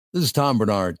This is Tom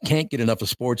Bernard. Can't get enough of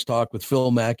sports talk with Phil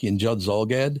Mackey and Judd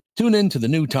Zolgad? Tune in to the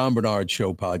new Tom Bernard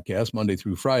Show podcast Monday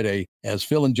through Friday as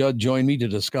Phil and Judd join me to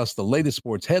discuss the latest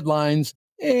sports headlines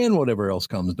and whatever else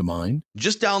comes to mind.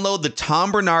 Just download the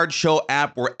Tom Bernard Show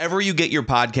app wherever you get your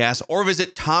podcasts or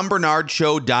visit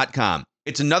tombernardshow.com.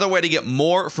 It's another way to get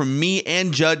more from me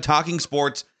and Judd talking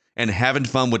sports and having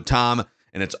fun with Tom,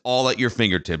 and it's all at your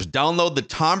fingertips. Download the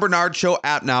Tom Bernard Show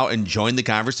app now and join the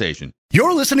conversation.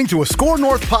 You're listening to a Score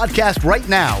North podcast right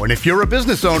now, and if you're a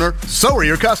business owner, so are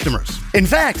your customers. In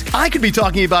fact, I could be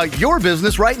talking about your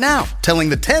business right now, telling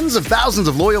the tens of thousands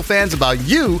of loyal fans about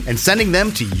you and sending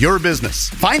them to your business.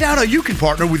 Find out how you can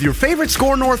partner with your favorite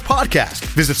Score North podcast.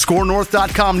 Visit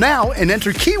scorenorth.com now and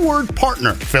enter keyword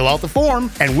partner. Fill out the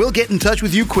form, and we'll get in touch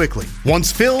with you quickly.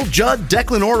 Once Phil, Judd,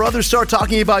 Declan, or others start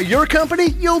talking about your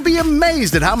company, you'll be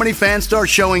amazed at how many fans start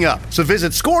showing up. So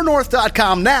visit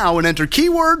scorenorth.com now and enter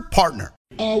keyword partner.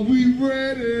 Are we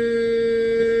ready?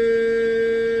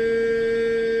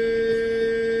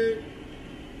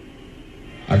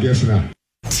 I guess not.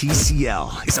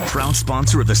 TCL is a proud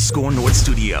sponsor of the Score North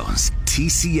Studios.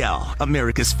 TCL,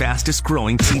 America's fastest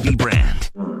growing TV brand.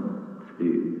 1,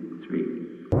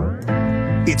 2,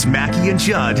 3. It's Mackey and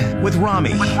Judd with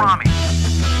Rami.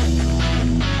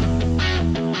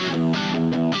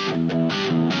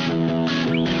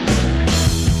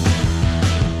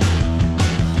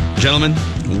 Gentlemen,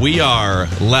 we are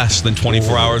less than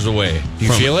 24 hours away from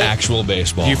feel it? actual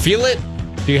baseball. Do you feel it?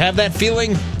 Do you have that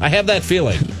feeling? I have that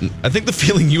feeling. I think the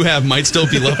feeling you have might still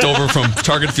be left over from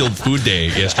Target Field Food Day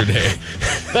yesterday.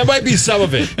 That might be some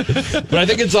of it. But I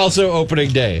think it's also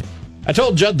opening day. I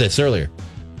told Judd this earlier.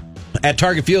 At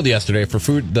Target Field yesterday for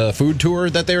the food tour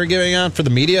that they were giving out for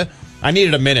the media, I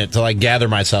needed a minute to gather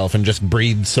myself and just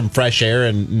breathe some fresh air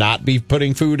and not be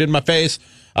putting food in my face.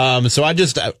 So I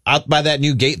just, out by that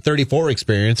new Gate 34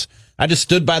 experience, I just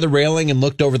stood by the railing and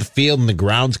looked over the field, and the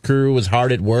grounds crew was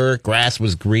hard at work. Grass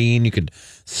was green. You could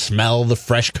smell the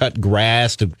fresh cut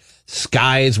grass. The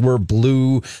skies were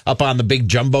blue. Up on the big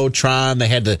Jumbotron, they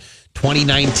had the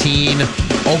 2019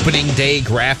 opening day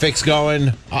graphics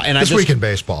going. And this week in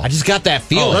baseball. I just got that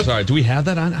feeling. Oh, sorry. Do we have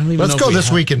that on? I don't even know. Let's go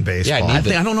this week in baseball.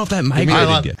 Yeah, I don't know if that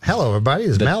migrated yet. Hello, everybody.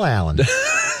 It's Mel Allen.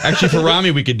 Actually, for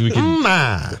Rami, we could.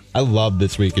 I love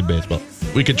this week in baseball.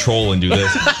 We could troll and do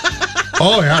this.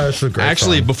 Oh yeah, that's a great.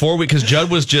 Actually, song. before because Judd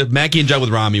was just Mackie and Judd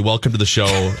with Rami. Welcome to the show.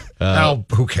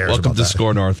 Who cares? Welcome about to that?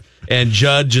 Score North. And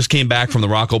Judd just came back from the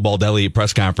Rocco Baldelli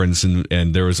press conference, and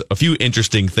there was a few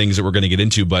interesting things that we're going to get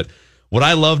into. But what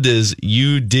I loved is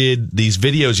you did these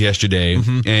videos yesterday,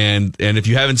 and if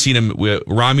you haven't seen them,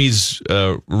 Rami's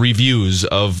reviews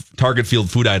of Target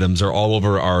Field food items are all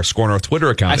over our Score North Twitter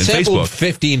account and sampled Facebook.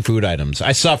 15 food items.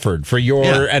 I suffered for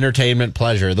your entertainment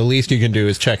pleasure. The least you can do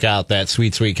is check out that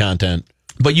sweet content.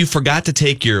 But you forgot to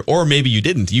take or maybe you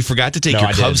didn't. You forgot to take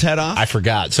your Cubs hat off. I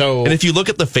forgot. So, and if you look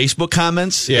at the Facebook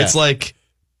comments,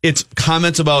 it's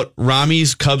comments about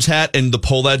Rami's Cubs hat and the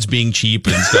Poleads being cheap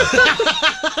and stuff.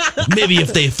 Maybe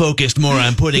if they focused more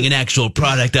on putting an actual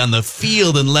product on the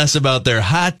field and less about their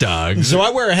hot dogs. So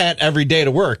I wear a hat every day to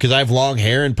work because I have long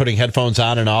hair, and putting headphones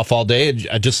on and off all day,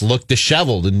 I just look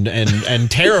disheveled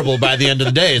and terrible by the end of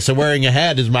the day. So wearing a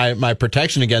hat is my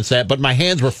protection against that. But my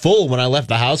hands were full when I left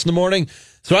the house in the morning.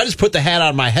 So I just put the hat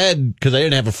on my head because I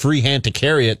didn't have a free hand to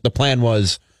carry it. The plan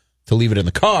was to leave it in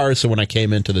the car. So when I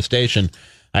came into the station,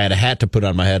 I had a hat to put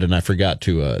on my head, and I forgot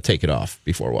to take it off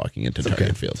before walking into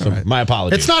Target Field. So my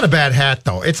apologies. It's not a bad hat,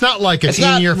 though. It's not like an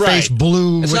in-your-face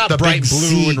blue it's with not the bright big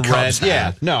blue and Cubs red.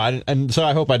 hat. Yeah, no, and so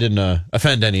I hope I didn't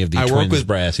offend any of the Twins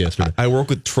brass yesterday. I work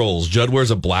with trolls. Judd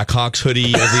wears a Blackhawks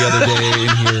hoodie every other day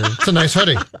in here. It's a nice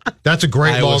hoodie. That's a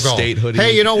great Iowa logo. State hoodie.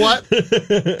 Hey, you know what?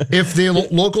 If the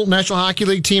local National Hockey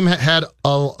League team had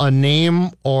a name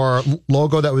or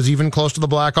logo that was even close to the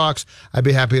Blackhawks, I'd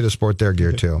be happy to sport their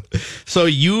gear too. So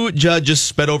you, Judd, just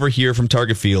sped over here from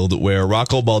Target Field where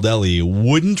Rocco Baldelli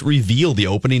wouldn't reveal the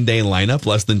opening day lineup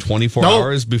less than 24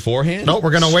 hours beforehand? No,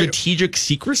 we're going to wait. Strategic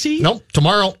secrecy? Nope.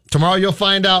 Tomorrow you'll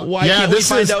find out. Why can't we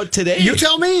find out today? You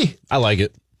tell me. I like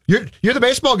it. You're the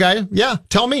baseball guy. Yeah,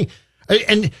 tell me.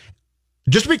 And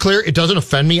just to be clear, it doesn't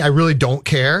offend me. I really don't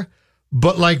care.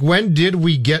 But when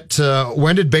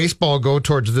did baseball go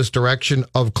towards this direction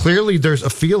of clearly there's a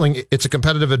feeling it's a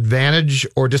competitive advantage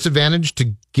or disadvantage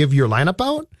to give your lineup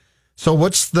out? So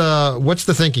what's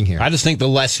the thinking here? I just think the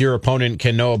less your opponent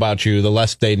can know about you, the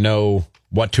less they know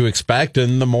what to expect,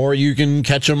 and the more you can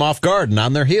catch them off guard and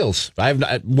on their heels.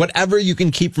 Whatever you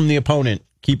can keep from the opponent,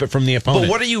 keep it from the opponent. But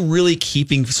what are you really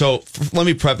keeping? So let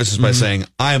me preface this by saying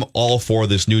I am all for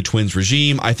this new Twins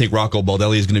regime. I think Rocco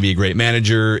Baldelli is going to be a great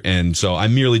manager, and so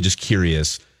I'm merely just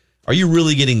curious. Are you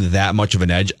really getting that much of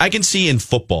an edge? I can see in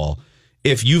football,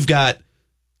 if you've got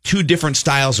two different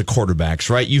styles of quarterbacks,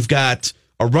 right? You've got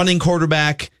a running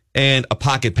quarterback and a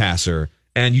pocket passer,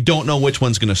 and you don't know which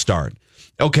one's going to start.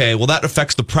 Okay, well, that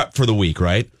affects the prep for the week,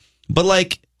 right? But,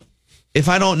 like, if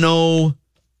I don't know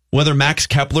whether Max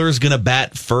Kepler is going to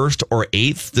bat first or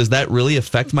eighth, does that really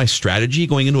affect my strategy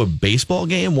going into a baseball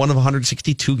game, one of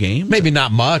 162 games? Maybe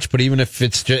not much, but even if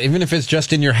it's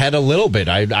just in your head a little bit,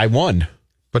 I won.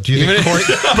 But do you think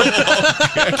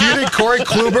Corey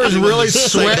Kluber's really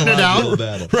sweating it out?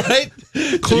 Right?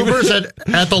 Kluber's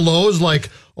at the lows like,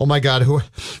 oh my God, I don't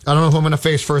know who I'm going to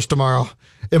face first tomorrow.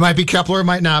 It might be Kepler, it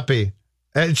might not be.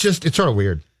 It's sort of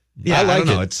weird. Yeah, I don't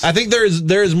know. I think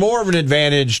there's more of an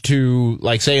advantage to,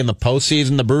 like, say in the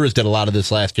postseason. The Brewers did a lot of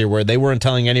this last year where they weren't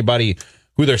telling anybody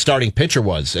who their starting pitcher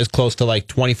was as close to like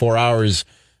 24 hours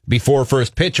before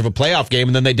first pitch of a playoff game,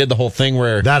 and then they did the whole thing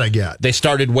where that I get. They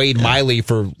started Wade Miley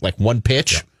for like one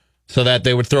pitch, so that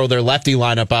they would throw their lefty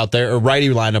lineup out there or righty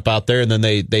lineup out there, and then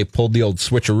they pulled the old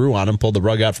switcheroo on him, pulled the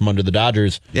rug out from under the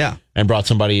Dodgers, and brought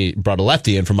a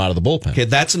lefty in from out of the bullpen. Okay,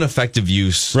 that's an effective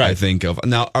use, right. I think of.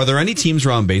 Now, are there any teams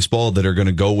around baseball that are going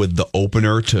to go with the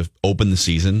opener to open the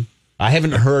season? I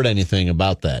haven't heard anything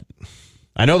about that.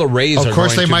 I know the Rays are going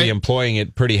to be employing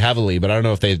it pretty heavily, but I don't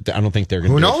know if I don't think they're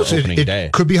going to do it for opening day.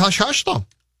 Could be hush hush though.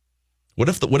 What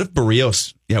if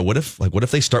Barrios? Yeah, what if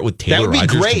they start with Taylor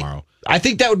Rogers tomorrow? I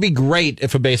think that would be great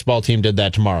if a baseball team did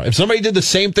that tomorrow. If somebody did the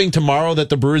same thing tomorrow that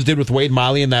the Brewers did with Wade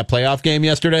Miley in that playoff game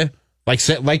yesterday,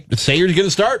 say you're going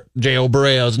to start J.O.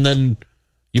 Barrios, and then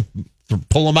you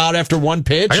pull him out after one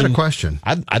pitch. I got a question.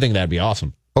 I think that'd be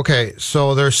awesome. Okay,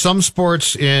 so there's some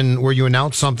sports where you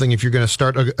announce something. If you're going to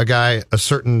start a guy a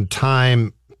certain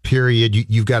time period,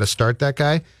 you've got to start that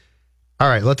guy. All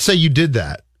right, let's say you did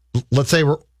that. Let's say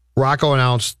Rocco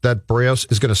announced that Barrios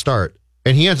is going to start,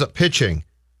 and he ends up pitching.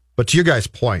 But to your guys'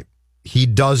 point, he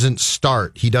doesn't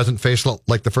start. He doesn't face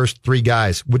like the first three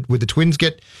guys. Would the Twins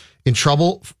get in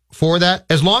trouble for that?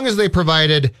 As long as they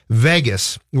provided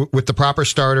Vegas with the proper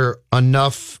starter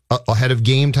enough ahead of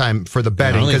game time for the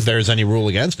betting. I don't think there's any rule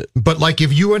against it. But like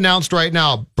if you announced right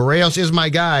now, Barrios is my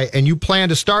guy, and you plan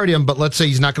to start him, but let's say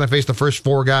he's not going to face the first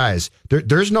four guys,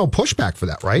 there's no pushback for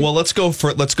that, right? Well, let's go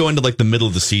into like the middle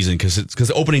of the season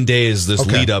because opening day is this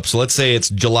lead up. So let's say it's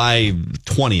July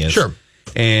 20th. Sure.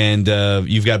 And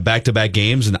you've got back-to-back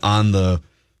games, and on the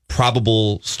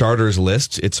probable starters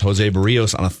list, it's Jose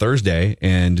Barrios on a Thursday,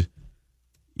 and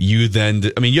you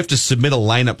have to submit a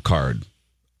lineup card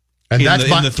in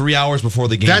the 3 hours before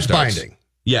the game starts. That's binding.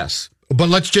 Yes. But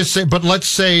let's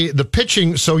say the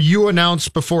pitching, so you announce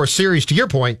before a series, to your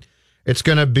point, it's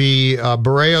going to be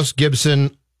Barrios,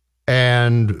 Gibson,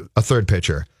 and a third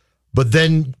pitcher. But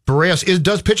then Barrios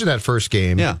does pitch in that first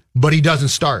game, but he doesn't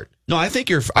start. No, I think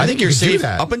you're safe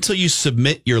up until you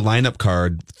submit your lineup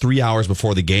card 3 hours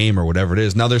before the game or whatever it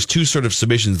is. Now, there's two sort of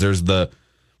submissions. There's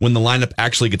when the lineup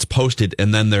actually gets posted,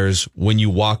 and then there's when you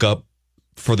walk up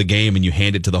for the game and you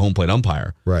hand it to the home plate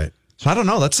umpire. Right. So I don't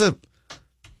know. That's a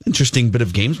interesting bit of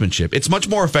gamesmanship. It's much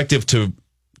more effective to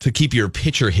keep your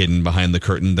pitcher hidden behind the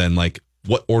curtain than like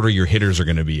what order your hitters are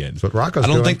going to be in. But Rocco's I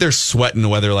don't think they're sweating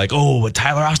whether like, but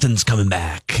Tyler Austin's coming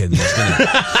back and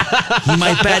he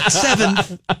might bat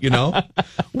seventh. You know,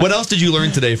 what else did you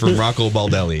learn today from Rocco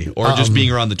Baldelli, or just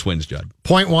being around the Twins, Judd?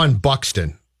 Point one,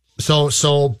 Buxton. So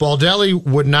Baldelli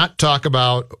would not talk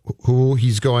about who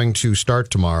he's going to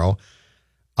start tomorrow,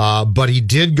 but he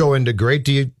did go into great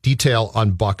detail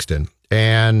on Buxton,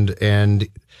 and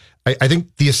I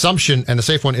think the assumption and the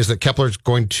safe one is that Kepler's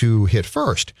going to hit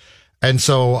first. And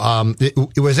so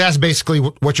it was asked basically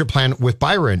what's your plan with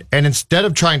Byron? And instead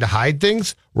of trying to hide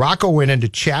things, Rocco went into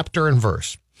chapter and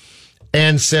verse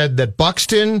and said that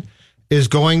Buxton is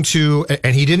going to,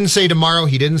 and he didn't say tomorrow,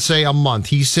 he didn't say a month.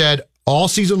 He said all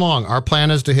season long, our plan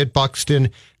is to hit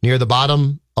Buxton near the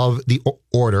bottom of the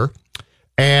order.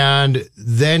 And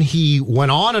then he went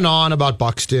on and on about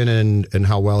Buxton and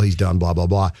how well he's done, blah, blah,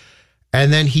 blah.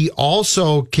 And then he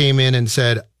also came in and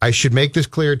said, I should make this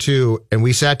clear too. And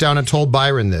we sat down and told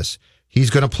Byron this. He's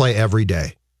going to play every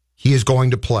day. He is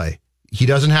going to play. He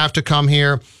doesn't have to come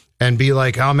here and be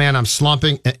like, oh man, I'm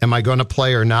slumping. Am I going to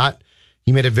play or not?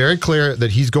 He made it very clear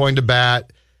that he's going to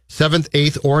bat 7th,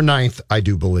 8th, or 9th, I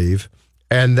do believe.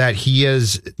 And that he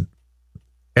is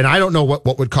And I don't know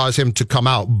what would cause him to come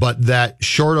out, but that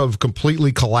short of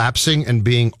completely collapsing and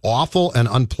being awful and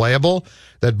unplayable,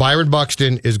 that Byron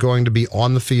Buxton is going to be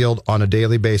on the field on a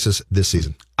daily basis this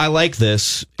season. I like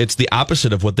this. It's the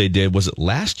opposite of what they did. Was it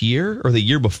last year or the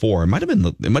year before? It might have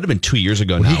been 2 years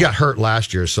ago. Well, now. He got hurt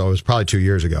last year, so it was probably 2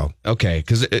 years ago. Okay,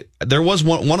 because there was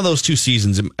one of those 2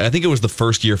 seasons. I think it was the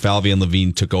first year Falvey and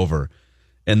Levine took over,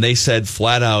 and they said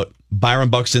flat out, Byron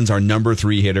Buxton's our number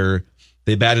 3 hitter.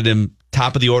 They batted him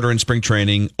top of the order in spring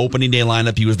training. Opening day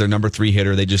lineup, he was their number 3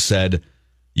 hitter. They just said,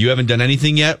 you haven't done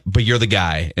anything yet, but you're the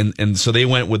guy. And so they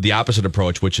went with the opposite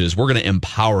approach, which is we're going to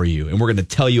empower you and we're going to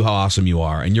tell you how awesome you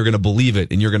are and you're going to believe it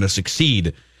and you're going to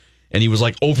succeed. And he was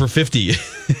like over 50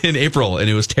 in April and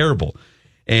it was terrible.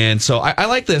 And so I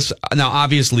like this. Now,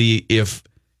 obviously, if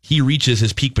he reaches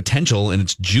his peak potential and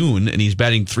it's June and he's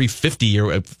batting 350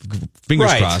 or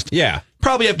fingers crossed. Yeah.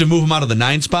 Probably have to move him out of the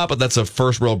 9 spot, but that's a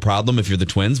first world problem if you're the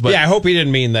Twins. But yeah, I hope he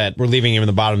didn't mean that we're leaving him in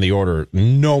the bottom of the order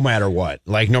no matter what.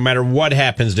 Like, no matter what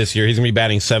happens this year, he's going to be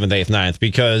batting 7th, 8th, 9th,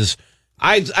 because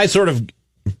I sort of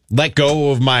let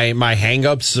go of my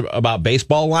hang-ups about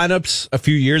baseball lineups a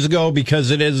few years ago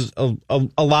because it is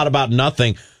a lot about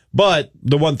nothing. But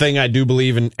the one thing I do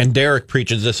believe in, and Derek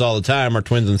preaches this all the time, our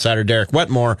Twins insider Derek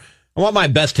Wetmore, I want my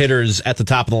best hitters at the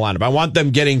top of the lineup. I want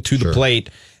them getting to the plate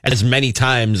as many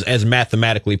times as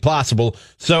mathematically possible.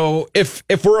 So if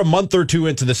we're a month or 2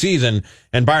 into the season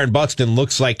and Byron Buxton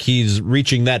looks like he's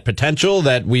reaching that potential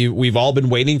that we've all been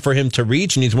waiting for him to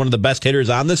reach, and he's one of the best hitters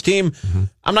on this team,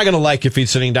 I'm not going to like if he's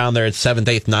sitting down there at 7th,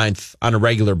 8th, 9th on a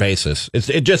regular basis.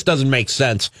 It just doesn't make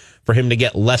sense for him to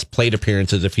get less plate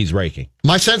appearances if he's raking.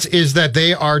 My sense is that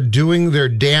they are doing their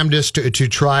damnedest to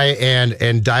try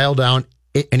and dial down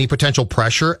any potential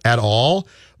pressure at all,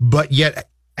 but yet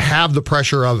have the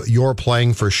pressure of you're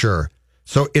playing for sure.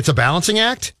 So it's a balancing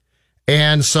act.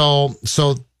 And so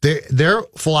their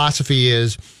philosophy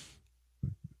is,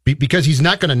 because he's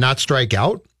not going to not strike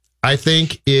out, I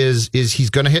think is he's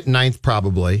going to hit 9th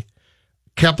probably.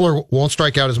 Kepler won't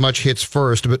strike out as much, hits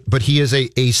first, but he is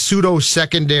a pseudo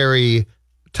secondary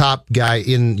top guy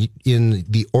in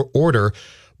the order,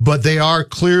 but they are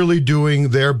clearly doing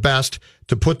their best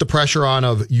to put the pressure on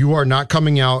of you are not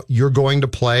coming out, you're going to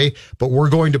play, but we're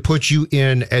going to put you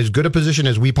in as good a position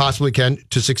as we possibly can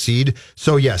to succeed.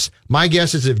 So yes, my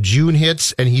guess is if June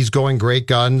hits and he's going great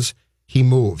guns, he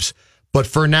moves. But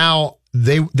for now,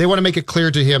 they want to make it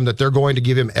clear to him that they're going to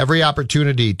give him every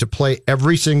opportunity to play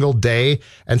every single day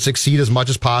and succeed as much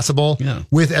as possible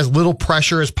with as little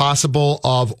pressure as possible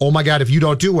of, oh my God, if you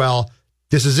don't do well,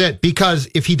 this is it. Because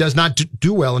if he does not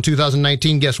do well in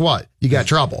 2019, guess what? You got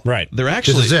trouble. Right. There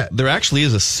actually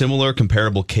is a similar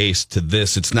comparable case to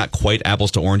this. It's not quite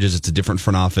apples to oranges. It's a different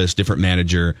front office, different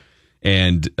manager.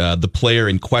 And the player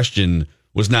in question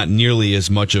was not nearly as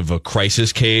much of a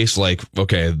crisis case. Like,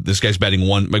 okay, this guy's batting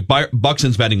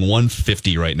Buxton's batting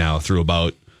 150 right now through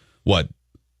about,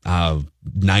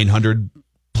 900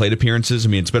 plate appearances? I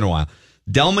mean, it's been a while.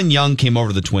 Delman Young came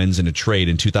over to the Twins in a trade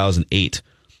in 2008.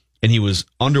 And he was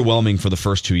underwhelming for the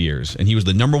first 2 years. And he was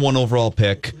the number 1 overall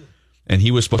pick. And he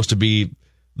was supposed to be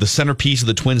the centerpiece of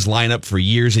the Twins lineup for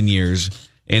years and years.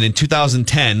 And in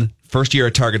 2010, first year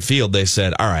at Target Field, they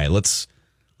said, all right, let's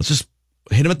just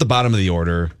hit him at the bottom of the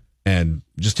order and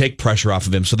just take pressure off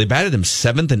of him. So they batted him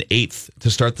 7th and 8th to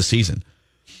start the season.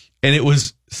 And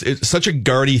it's such a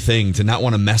Gardy thing to not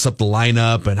want to mess up the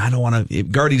lineup. And I don't want to,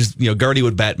 Gardy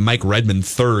would bat Mike Redmond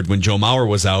 3rd when Joe Mauer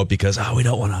was out because, we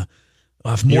don't want to.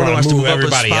 If more wants to move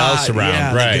everybody else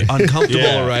around, right?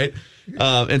 Uncomfortable, right?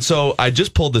 And so I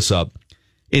just pulled this up.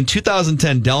 In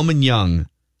 2010, Delman Young,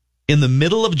 in the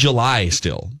middle of July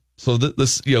still. So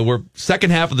this, we're second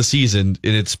half of the season,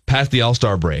 and it's past the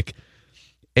All-Star break.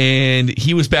 And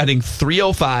he was batting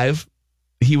 .305.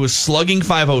 He was slugging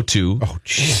 .502. Oh,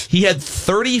 jeez. He had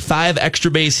 35 extra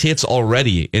base hits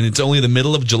already, and it's only the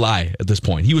middle of July at this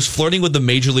point. He was flirting with the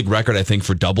major league record, I think,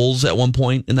 for doubles at one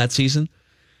point in that season.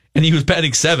 And he was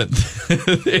batting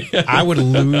 7th. I would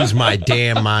lose my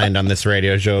damn mind on this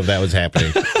radio show if that was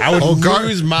happening. I would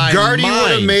lose my Gardy mind.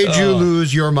 would have made you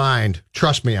lose your mind.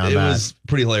 Trust me on that. It was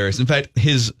pretty hilarious. In fact,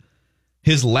 his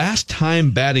last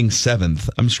time batting 7th,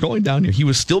 I'm scrolling down here, he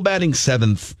was still batting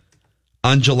 7th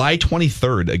on July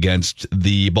 23rd against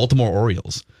the Baltimore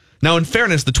Orioles. Now, in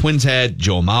fairness, the Twins had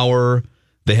Joe Mauer.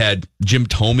 They had Jim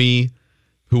Thome,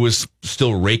 who was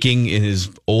still raking in his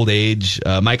old age.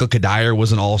 Michael Kadire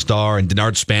was an all-star, and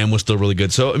Denard Span was still really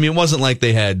good. So, I mean, it wasn't like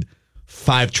they had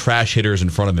 5 trash hitters in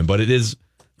front of him, but there's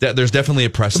definitely a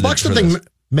precedent. The Buxton thing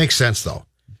makes sense, though,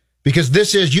 because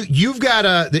this is, you've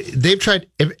got they've tried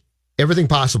everything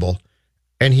possible,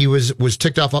 and he was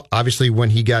ticked off, obviously,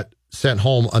 when he got sent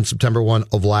home on September 1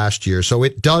 of last year. So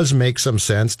it does make some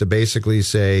sense to basically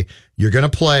say you're going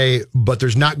to play, but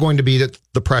there's not going to be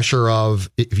the pressure of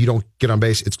if you don't get on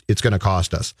base, it's going to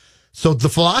cost us. So the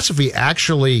philosophy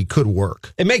actually could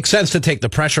work. It makes sense to take the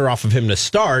pressure off of him to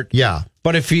start. Yeah.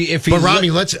 But if he, but Rami,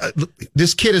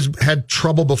 this kid has had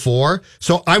trouble before.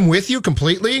 So I'm with you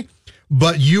completely,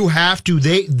 but you have to,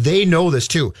 they know this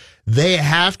too. They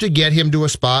have to get him to a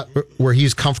spot where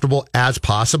he's comfortable as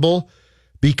possible,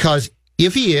 because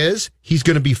if he is, he's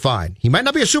going to be fine. He might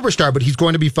not be a superstar, but he's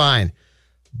going to be fine.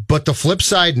 But the flip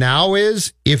side now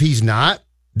is if he's not,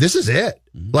 this is it.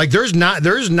 Like there's not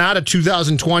a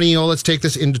 2020, let's take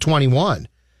this into 21.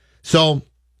 So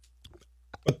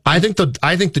I think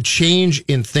the change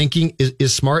in thinking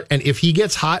is smart, and if he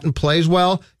gets hot and plays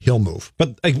well, he'll move.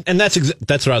 But and that's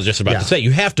what I was just about to say.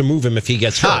 You have to move him if he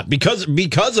gets hot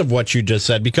because of what you just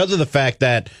said, because of the fact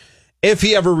that if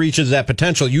he ever reaches that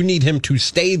potential, you need him to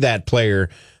stay that player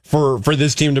for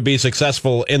this team to be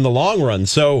successful in the long run.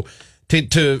 So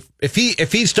if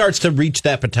he starts to reach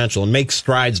that potential and make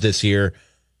strides this year,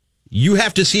 you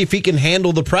have to see if he can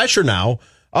handle the pressure now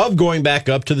of going back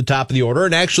up to the top of the order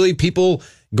and actually people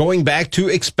going back to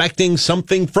expecting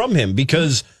something from him,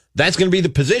 because that's going to be the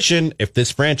position, if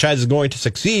this franchise is going to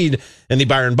succeed in the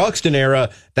Byron Buxton era,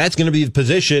 that's going to be the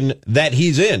position that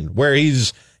he's in, where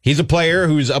he's a player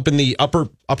who's up in the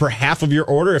upper half of your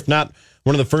order, if not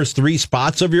one of the first 3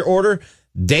 spots of your order,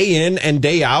 day in and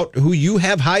day out, who you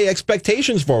have high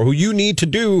expectations for, who you need to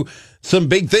do some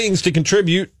big things to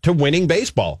contribute to winning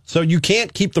baseball. So you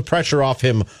can't keep the pressure off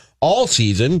him all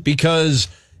season, because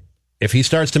if he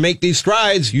starts to make these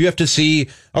strides, you have to see,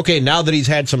 okay, now that he's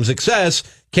had some success,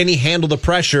 can he handle the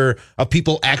pressure of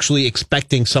people actually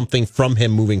expecting something from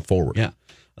him moving forward? Yeah.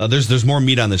 There's more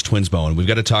meat on this Twins bone. We've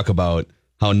got to talk about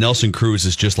how Nelson Cruz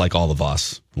is just like all of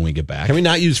us when we get back. Can we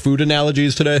not use food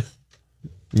analogies today?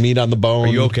 Meat on the bone.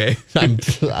 Are you okay?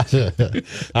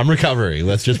 I'm recovering.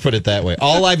 Let's just put it that way.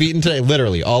 All I've eaten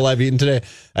today,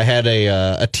 I had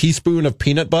a teaspoon of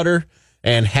peanut butter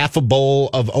and half a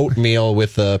bowl of oatmeal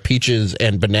with peaches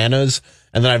and bananas.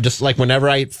 And then I've just, like, whenever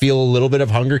I feel a little bit of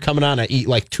hunger coming on, I eat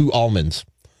like 2 almonds.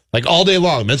 Like all day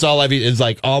long. That's all I've eaten is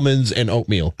like almonds and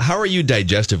oatmeal. How are you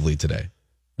digestively today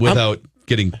without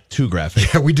getting too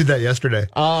graphic? Yeah, we did that yesterday.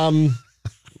 I'll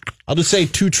just say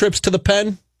 2 trips to the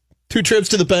pen. 2 trips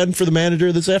to the pen for the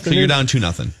manager this afternoon. So you're down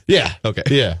 2-0. Yeah. Okay.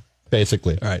 Yeah,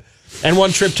 basically. All right. And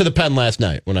 1 trip to the pen last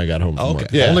night when I got home from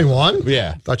work. Yeah. Only 1?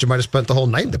 Yeah. Thought you might have spent the whole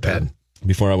night in the pen.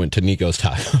 Before I went to Nico's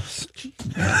Tacos.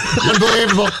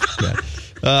 Unbelievable.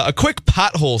 Yeah. A quick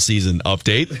pothole season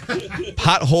update.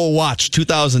 Pothole Watch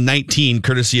 2019,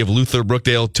 courtesy of Luther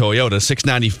Brookdale Toyota,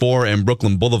 694 and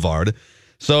Brooklyn Boulevard.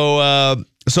 So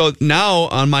now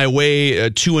on my way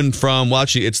to and from, well,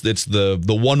 actually, it's the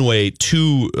one way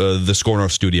to the Score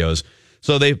North studios.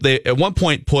 So they at one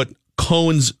point put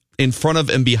cones in front of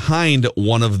and behind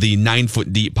one of the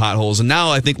 9-foot deep potholes, and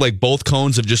now I think like both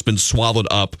cones have just been swallowed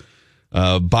up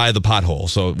by the pothole.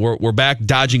 So we're back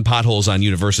dodging potholes on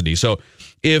University. So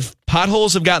if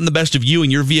potholes have gotten the best of you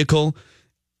and your vehicle,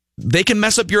 they can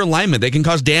mess up your alignment. They can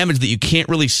cause damage that you can't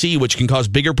really see, which can cause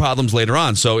bigger problems later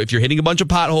on. So if you're hitting a bunch of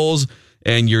potholes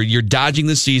and you're dodging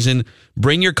this season,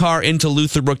 bring your car into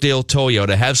Luther Brookdale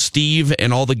Toyota. Have Steve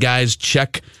and all the guys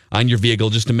check on your vehicle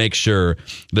just to make sure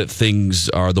that things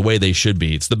are the way they should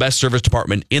be. It's the best service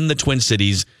department in the Twin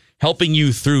Cities, helping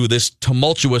you through this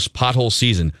tumultuous pothole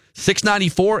season.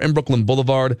 694 and Brooklyn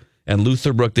Boulevard and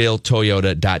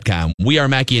LutherBrookdaleToyota.com. We are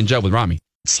Mackie and Judd with Rami.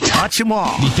 Touch 'em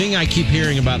all. The thing I keep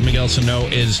hearing about Miguel Sano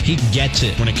is he gets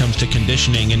it when it comes to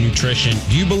conditioning and nutrition.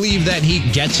 Do you believe that he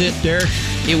gets it, Derek?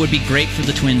 It would be great for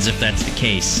the Twins if that's the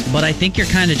case. But I think you're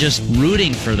kind of just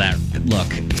rooting for that look.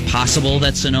 It's possible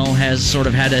that Sano has sort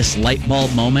of had this light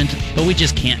bulb moment, but we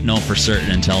just can't know for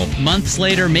certain until months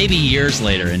later, maybe years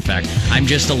later. In fact, I'm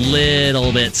just a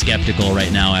little bit skeptical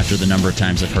right now after the number of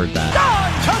times I've heard that.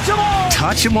 Touch 'em all.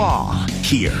 Touch 'em all.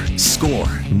 Here, Score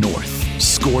North.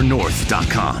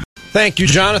 ScoreNorth.com. Thank you,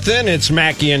 Jonathan. It's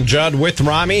Mackie and Judd with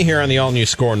Rami here on the all-new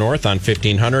Score North on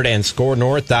 1500 and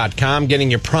ScoreNorth.com, getting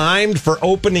you primed for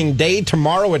opening day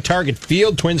tomorrow at Target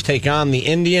Field. Twins take on the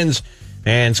Indians,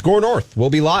 and Score North will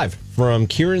be live from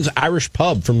Kieran's Irish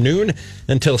Pub from noon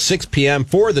until 6 p.m.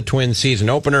 for the Twins season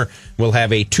opener. We'll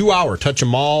have a 2-hour Touch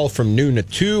 'em All from noon to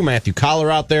 2. Matthew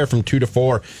Collar out there from 2 to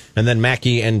 4. And then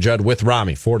Mackie and Judd with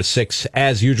Rami, 4 to 6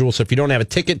 as usual. So if you don't have a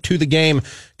ticket to the game,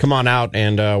 come on out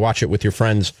and watch it with your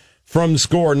friends from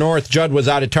Score North. Judd was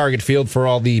out at Target Field for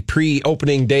all the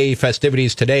pre-opening day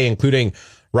festivities today, including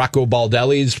Rocco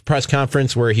Baldelli's press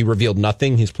conference where he revealed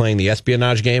nothing. He's playing the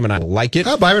espionage game, and I like it.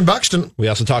 Byron Buxton. We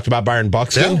also talked about Byron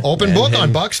Buxton. Yeah, open book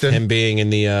on Buxton. Him being in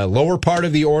the lower part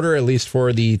of the order, at least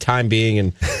for the time being,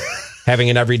 and having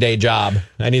an everyday job.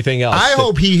 Anything else? I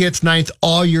hope he hits ninth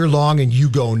all year long and you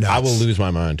go nuts. I will lose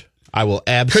my mind. I will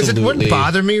absolutely. Because it wouldn't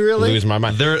bother me, really. Lose my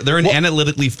mind. They're an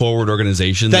analytically forward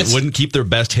organization that wouldn't keep their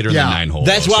best hitter in the 9-hole.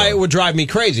 That's why it would drive me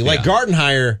crazy. Like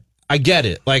Gardenhire, I get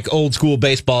it. Like old school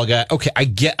baseball guy. Okay, I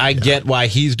get why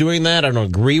he's doing that. I don't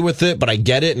agree with it, but I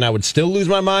get it, and I would still lose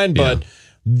my mind. But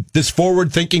this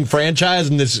forward thinking franchise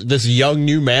and this young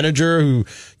new manager who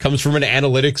comes from an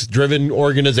analytics driven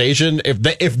organization, if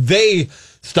they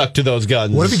stuck to those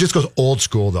guns. What if he just goes old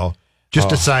school though? Just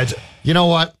decides, you know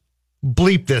what?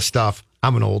 Bleep this stuff.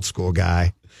 I'm an old school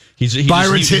guy.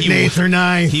 Byron's hitting 8th or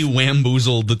 9th. He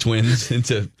wamboozled the Twins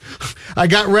into. I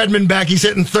got Redmond back. He's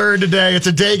hitting 3rd today. It's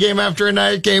a day game after a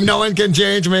night game. No one can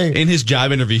change me. In his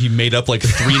job interview, he made up like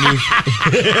three new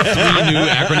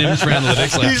acronyms for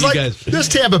analytics. Like, he's like, this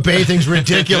Tampa Bay thing's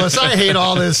ridiculous. I hate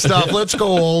all this stuff. Let's go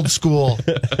old school. So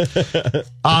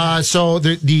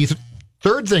the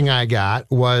third thing I got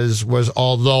was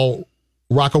although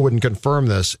Rocco wouldn't confirm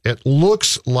this, it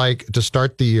looks like to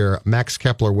start the year, Max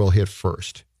Kepler will hit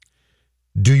first.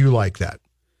 Do you like that?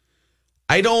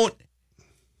 I don't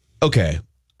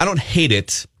hate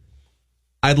it.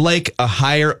 I'd like a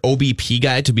higher OBP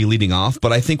guy to be leading off,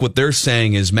 but I think what they're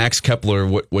saying is Max Kepler,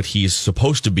 what he's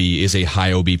supposed to be, is a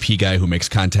high OBP guy who makes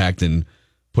contact and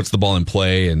puts the ball in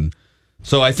play. And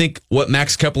so I think what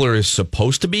Max Kepler is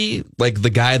supposed to be, like the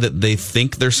guy that they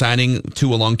think they're signing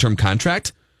to a long-term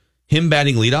contract, him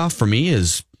batting leadoff for me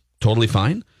is totally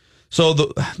fine.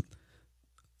 So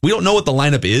we don't know what the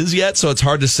lineup is yet, so it's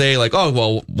hard to say like, oh,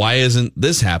 well, why isn't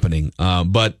this happening?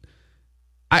 But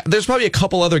there's probably a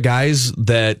couple other guys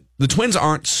that the Twins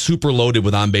aren't super loaded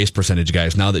with on-base percentage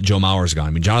guys now that Joe Mauer's gone. I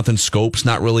mean, Jonathan Scope's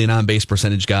not really an on-base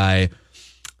percentage guy.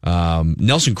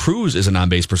 Nelson Cruz is an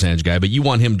on-base percentage guy, but you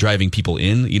want him driving people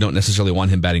in. You don't necessarily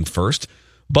want him batting first.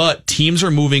 But teams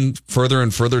are moving further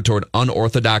and further toward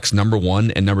unorthodox number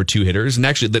 1 and number 2 hitters. And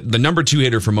actually, the number 2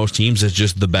 hitter for most teams is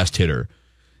just the best hitter.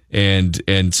 And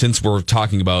since we're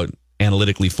talking about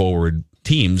analytically forward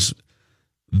teams,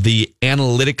 the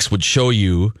analytics would show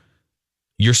you're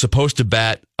supposed to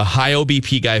bat a high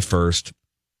OBP guy first,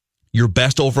 your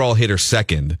best overall hitter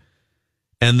second,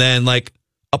 and then like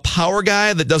a power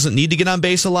guy that doesn't need to get on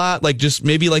base a lot, like just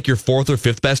maybe like your 4th or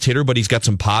 5th best hitter, but he's got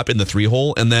some pop in the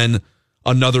 3-hole, and then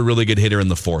another really good hitter in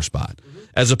the 4 spot,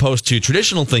 as opposed to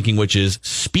traditional thinking, which is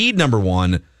speed number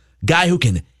 1, guy who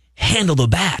can handle the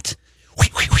bat.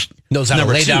 Knows how to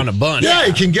lay down a bunch. Yeah,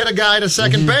 he can get a guy to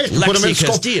second base, put him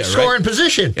in scoring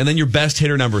position. And then your best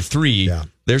hitter number 3,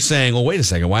 they're saying, well, wait a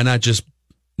second, why not just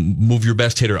move your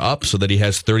best hitter up so that he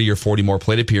has 30 or 40 more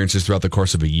plate appearances throughout the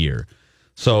course of a year?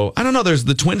 So, I don't know, there's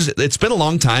the Twins. It's been a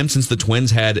long time since the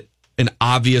Twins had an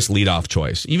obvious leadoff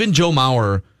choice. Even Joe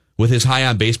Mauer, with his high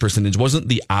on base percentage, wasn't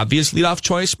the obvious leadoff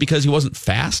choice because he wasn't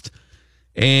fast.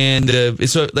 And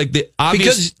so, like the obvious,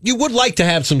 because you would like to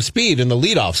have some speed in the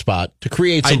leadoff spot to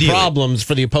create some problems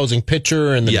for the opposing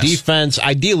pitcher and the defense.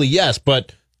 Ideally, yes,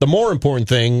 but the more important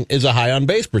thing is a high on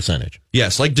base percentage.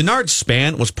 Yes, like Denard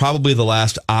Span was probably the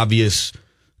last obvious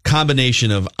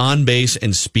combination of on base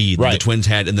and speed that the Twins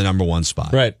had in the number 1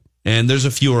 spot. Right, and there's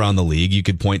a few around the league. You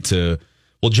could point to.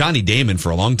 Well, Johnny Damon for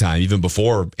a long time, even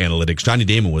before analytics, Johnny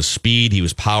Damon was speed, he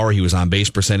was power, he was on base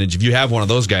percentage. If you have one of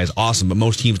those guys, awesome, but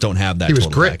most teams don't have that. He was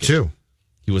grit, too.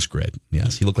 He was grit,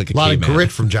 yes. He looked like a lot caveman. Of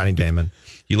grit from Johnny Damon.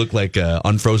 He looked like an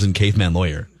unfrozen caveman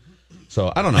lawyer.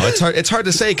 So, I don't know. It's hard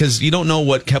to say because you don't know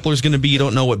what Kepler's going to be. You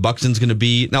don't know what Buxton's going to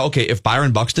be. Now, okay, if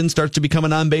Byron Buxton starts to become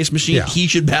an on-base machine, he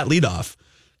should bat leadoff.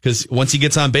 Because once he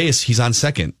gets on base, he's on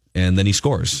second, and then he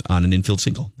scores on an infield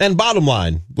single. And bottom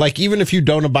line, like even if you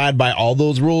don't abide by all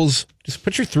those rules, just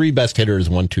put your 3 best hitters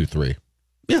 1, 2, 3.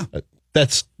 Yeah,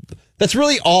 that's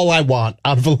really all I want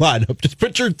out of a lineup. Just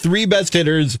put your 3 best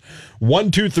hitters 1,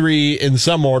 2, 3 in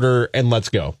some order, and let's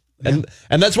go. Yeah.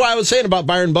 And that's why I was saying about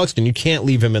Byron Buxton, you can't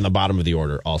leave him in the bottom of the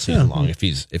order all season long if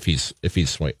he's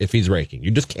raking.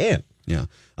 You just can't. Yeah.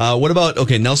 What about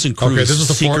Nelson Cruz? This is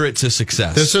the secret to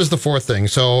success. This is the 4th thing.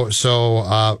 So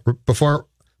before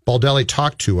Baldelli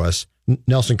talked to us,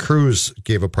 Nelson Cruz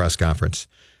gave a press conference,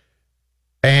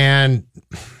 and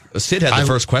Sid had the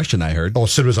first question I heard. Oh,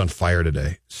 Sid was on fire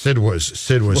today. Sid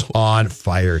was on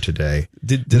fire today.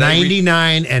 Did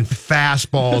 99 and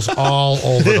fastballs all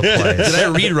over the place. Did I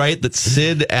read right that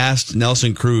Sid asked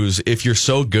Nelson Cruz, if you're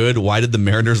so good, why did the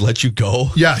Mariners let you go?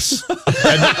 Yes.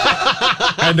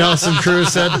 And Nelson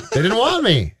Cruz said, they didn't want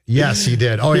me. Yes, he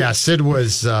did. Oh, yeah. Sid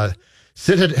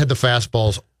had the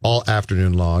fastballs all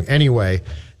afternoon long. Anyway,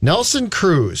 Nelson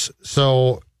Cruz.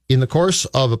 So in the course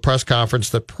of a press conference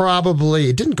that probably,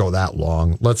 it didn't go that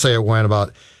long. Let's say it went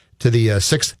about to the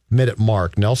 6-minute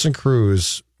mark. Nelson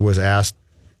Cruz was asked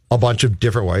a bunch of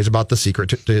different ways about the secret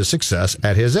to his success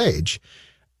at his age.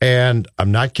 And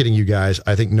I'm not kidding you guys.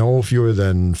 I think no fewer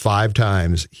than 5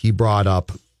 times he brought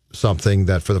up something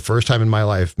that for the first time in my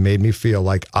life made me feel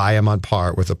like I am on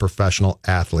par with a professional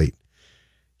athlete.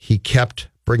 He kept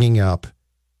bringing up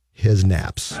his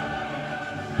naps.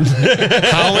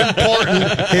 How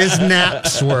important his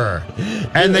naps were.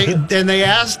 And they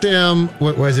asked him,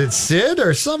 was it Sid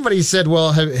or somebody said,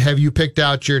 well, have you picked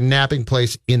out your napping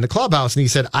place in the clubhouse? And he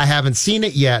said, I haven't seen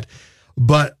it yet.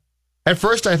 But at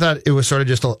first I thought it was sort of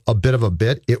just a bit of a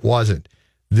bit. It wasn't.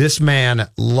 This man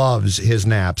loves his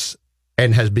naps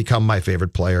and has become my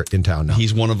favorite player in town now.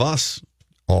 He's one of us.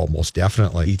 Oh, most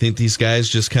definitely. You think these guys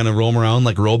just kind of roam around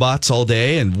like robots all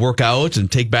day and work out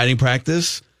and take batting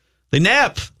practice? They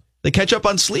nap. They catch up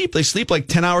on sleep. They sleep like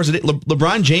 10 hours a day. Doesn't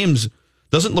LeBron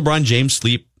James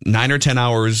sleep 9 or 10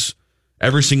 hours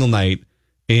every single night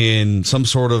in some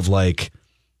sort of like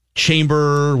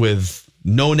chamber with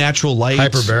no natural light?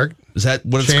 Hyperbaric. Is that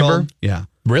what it's chamber? called? Yeah.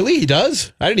 Really? He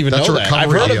does? I didn't even know that.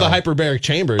 I've heard of the hyperbaric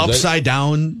chamber. Upside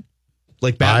down,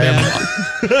 like Batman.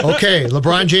 Okay,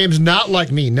 LeBron James not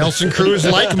like me. Nelson Cruz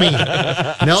like me.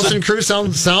 Nelson Cruz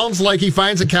sounds like he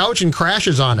finds a couch and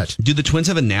crashes on it. Do the Twins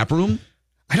have a nap room?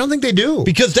 I don't think they do.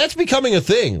 Because that's becoming a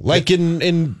thing. Like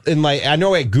in like, I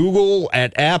know at Google,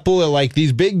 at Apple, at like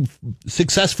these big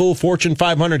successful Fortune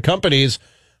 500 companies,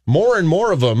 more and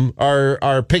more of them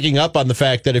are picking up on the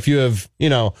fact that if you have,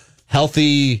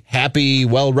 healthy, happy,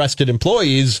 well-rested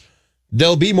employees,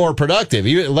 they'll be more productive.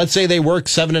 Let's say they work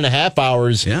 7.5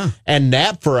 hours and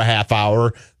nap for a half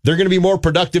hour. They're going to be more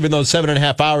productive in those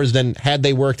 7.5 hours than had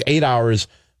they worked 8 hours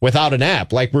without a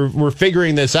nap. Like we're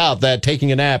figuring this out, that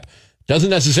taking a nap doesn't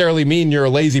necessarily mean you're a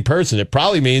lazy person. It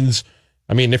probably means,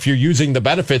 if you're using the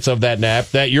benefits of that nap,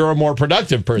 that you're a more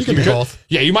productive person. You can be both.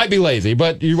 Yeah, you might be lazy,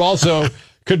 but you also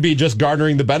could be just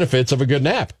garnering the benefits of a good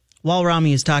nap. While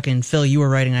Rami is talking, Phil, you were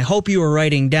writing. I hope you were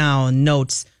writing down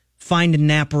notes. Find a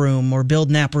nap room or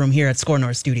build nap room here at Score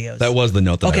North Studios. That was the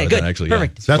note that I wrote, actually.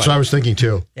 Perfect. Yeah. That's what I was thinking,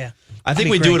 too. Yeah. I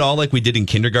think we do it all like we did in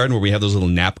kindergarten, where we have those little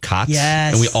nap cots.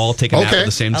 Yes. And we all take a nap at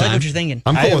the same time. I like what you're thinking.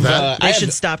 I'm cool with that. I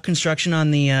should stop construction on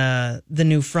the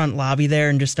new front lobby there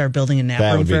and just start building a nap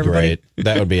room for everybody. That would be great.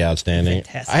 That would be outstanding.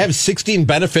 Fantastic. I have 16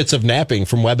 benefits of napping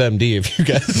from WebMD if you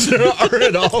guys are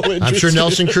at all interested. I'm sure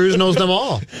Nelson Cruz knows them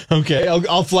all. Okay,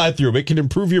 I'll fly through them. It can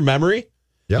improve your memory.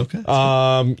 Yep.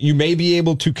 Okay. You may be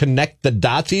able to connect the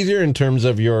dots easier in terms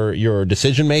of your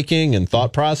decision making and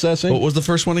thought processing. What was the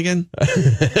first one again?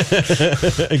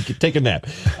 Take a nap.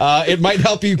 It might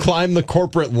help you climb the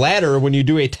corporate ladder. When you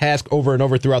do a task over and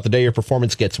over throughout the day, your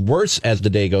performance gets worse as the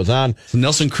day goes on. So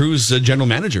Nelson Cruz, general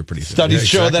manager, pretty soon. Studies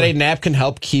show that a nap can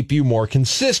help keep you more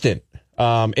consistent.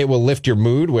 It will lift your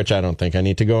mood, which I don't think I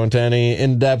need to go into any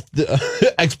in-depth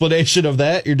explanation of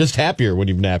that. You're just happier when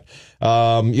you've napped.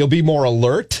 You'll be more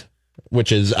alert,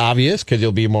 which is obvious because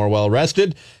you'll be more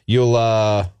well-rested. You'll,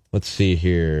 let's see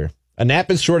here. A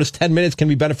nap as short as 10 minutes can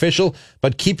be beneficial,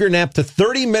 but keep your nap to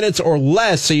 30 minutes or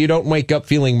less so you don't wake up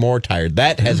feeling more tired.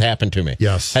 That has happened to me.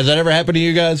 Yes. Has that ever happened to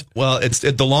you guys? Well, it's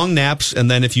the long naps,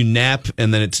 and then if you nap,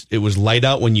 and then it was light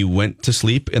out when you went to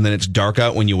sleep, and then it's dark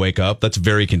out when you wake up. That's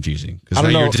very confusing because now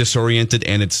you're disoriented,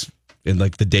 and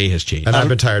like the day has changed. And I've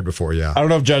been tired before, yeah. I don't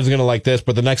know if Judd's going to like this,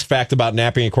 but the next fact about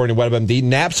napping, according to WebMD,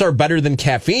 naps are better than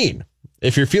caffeine.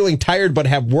 If you're feeling tired but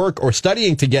have work or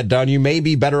studying to get done, you may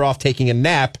be better off taking a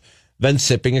nap than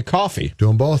sipping a coffee. Do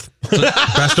them both.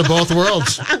 Best of both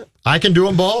worlds. I can do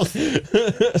them both.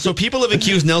 So people have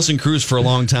accused Nelson Cruz for a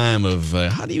long time of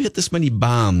how do you hit this many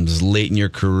bombs late in your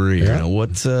career? Yeah.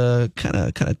 What kind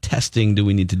of testing do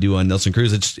we need to do on Nelson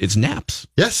Cruz? It's naps.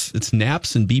 Yes. It's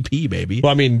naps and BP, baby.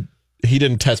 Well, he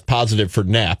didn't test positive for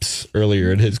naps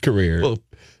earlier in his career. Well,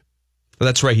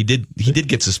 that's right. He did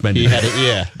get suspended. He had it,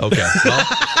 yeah. Okay. Well,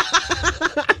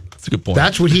 that's a good point.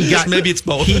 That's what he got. Maybe it's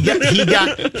both.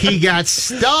 He got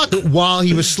stuck while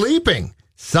he was sleeping.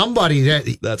 That's what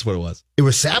it was. It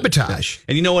was sabotage.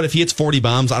 And you know what? If he hits 40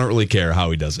 bombs, I don't really care how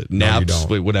he does it. Naps,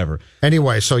 whatever.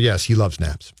 Anyway, so yes, he loves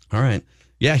naps. All right.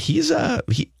 Yeah,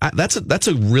 that's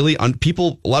a really a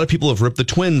lot of people have ripped the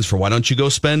Twins for why don't you go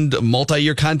spend a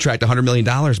multi-year contract, $100 million,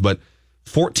 but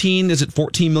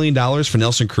 $14 million for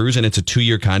Nelson Cruz, and it's a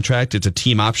 2-year contract. It's a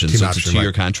team option, so it's a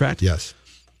 2-year contract. Yes.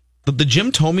 But the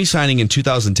Jim Thome signing in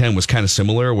 2010 was kind of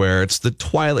similar, where it's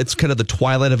kind of the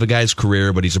twilight of a guy's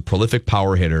career, but he's a prolific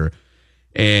power hitter.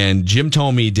 And Jim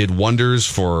Thome did wonders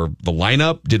for the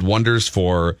lineup, did wonders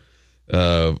for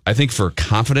I think for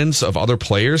confidence of other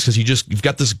players, because you've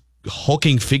got this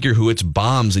hulking figure who hits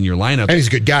bombs in your lineup. And he's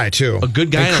a good guy, too. A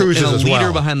good guy and a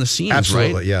leader behind the scenes,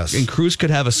 Absolutely, right? Yes. And Cruz could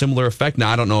have a similar effect.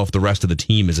 Now, I don't know if the rest of the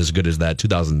team is as good as that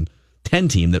 2010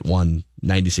 team that won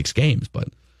 96 games, but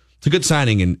it's a good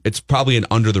signing, and it's probably an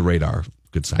under-the-radar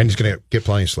good signing. And he's going to get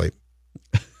plenty of sleep.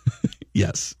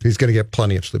 Yes. He's going to get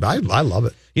plenty of sleep. I love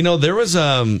it. You know, there's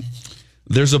a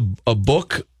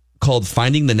book called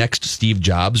Finding the Next Steve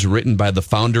Jobs, written by the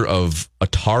founder of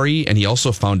Atari, and he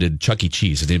also founded Chuck E.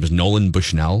 Cheese. His name is Nolan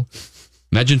Bushnell.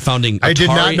 Imagine founding Atari. I did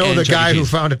not know the guy who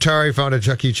Cheese. founded Atari founded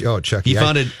Chuck E. Cheese. Oh, Chuck E. He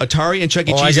founded Atari and Chuck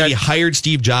E. Cheese, and he hired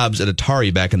Steve Jobs at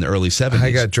Atari back in the early 70s.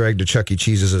 I got dragged to Chuck E.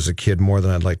 Cheese's as a kid more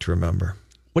than I'd like to remember.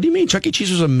 What do you mean? Chuck E.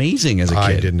 Cheese was amazing as a kid.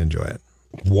 I didn't enjoy it.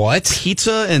 What?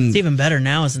 Pizza and... It's even better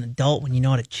now as an adult when you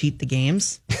know how to cheat the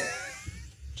games.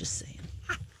 Just saying.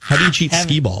 How do you cheat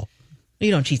skee-ball? You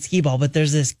don't cheat skee-ball, but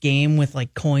there's this game with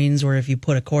like coins where if you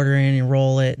put a quarter in and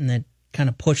roll it and it kind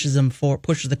of pushes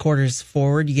the quarters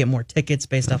forward, you get more tickets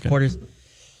based off quarters.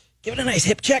 Give it a nice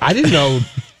hip check. I didn't know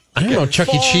Chuck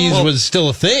E. Cheese was still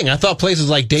a thing. I thought places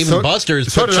like Dave &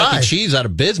 Buster's put Chuck E. Cheese out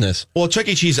of business. Well, Chuck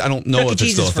E. Cheese, I don't know if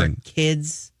it's still a thing.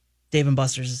 Kids. Dave &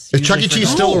 Buster's. Is Chuck E. Cheese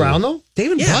still around, though?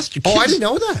 Dave & Buster's. Oh, I didn't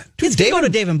know that. Kids can go to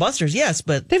Dave & Buster's, yes,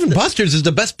 but... Dave & Buster's is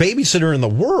the best babysitter in the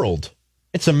world.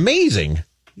 It's amazing.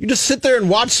 You just sit there and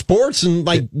watch sports and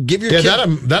give your kid...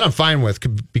 that I'm fine with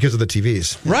because of the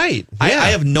TVs. Right. Yeah.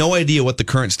 I have no idea what the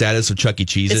current status of Chuck E.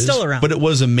 Cheese is. It's still around. But it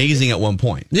was amazing at one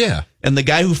point. Yeah. And the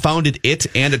guy who founded it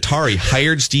and Atari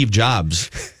hired Steve Jobs.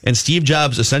 And Steve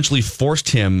Jobs essentially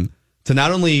forced him to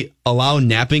not only allow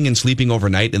napping and sleeping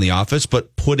overnight in the office,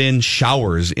 but put in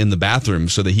showers in the bathroom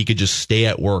so that he could just stay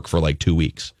at work for like 2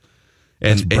 weeks.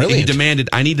 And he demanded,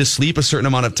 I need to sleep a certain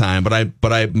amount of time, but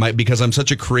I might, because I'm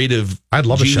such a creative, I'd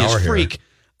love genius a shower freak. Here.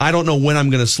 I don't know when I'm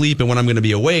going to sleep and when I'm going to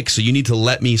be awake. So you need to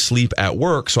let me sleep at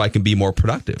work so I can be more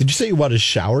productive. Did you say you want a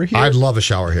shower here? I'd love a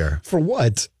shower here. For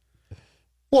what?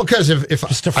 Well, because if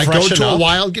I go to a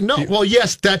wild, well,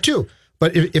 yes, that too.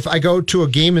 But if I go to a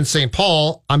game in St.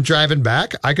 Paul, I'm driving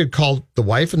back, I could call the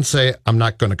wife and say, I'm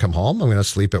not going to come home. I'm going to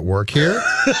sleep at work here,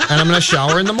 and I'm going to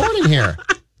shower in the morning here.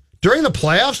 During the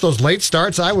playoffs, those late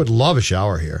starts, I would love a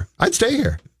shower here. I'd stay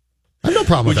here. I have no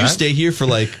problem with that. Would you stay here for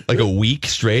like a week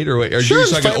straight, or do you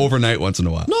just like overnight once in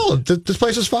a while? No, this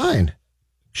place is fine.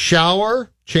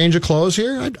 Shower, change of clothes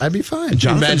here, I'd be fine.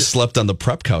 Jonathan slept on the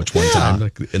prep couch one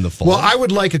time in the fall. Well, I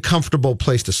would like a comfortable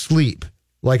place to sleep.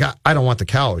 Like, I don't want the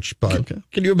couch, but... Okay.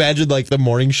 Can you imagine, the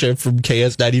morning shift from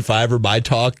KS95 or My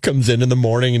Talk comes in the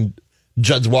morning and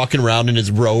Judd's walking around in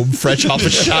his robe, fresh off a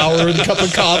shower with a cup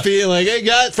of coffee, and hey,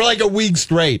 guys, for a week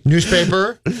straight.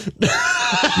 Newspaper.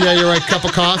 Yeah, you're right, cup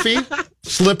of coffee.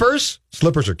 Slippers.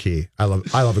 Slippers are key. I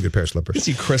love a good pair of slippers. You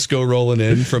see Crisco rolling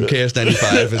in from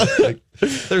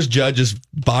KS95. There's Judge's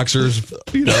boxers,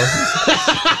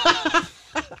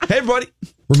 Hey, everybody.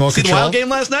 Remote see control. The Wild game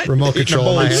last night? Remote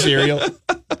control. My cereal.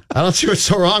 I don't see what's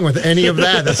so wrong with any of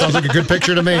that. That sounds like a good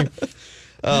picture to me.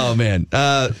 Oh, man.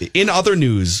 In other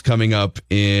news coming up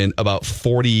in about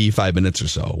 45 minutes or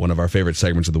so, one of our favorite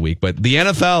segments of the week, but the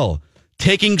NFL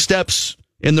taking steps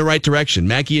in the right direction.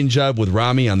 Mackie and Judd with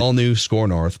Rami on all new Score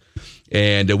North.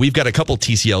 And we've got a couple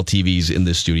TCL TVs in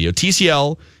this studio.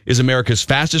 TCL is America's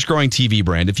fastest growing TV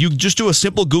brand. If you just do a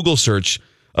simple Google search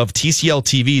of TCL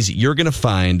TVs, you're going to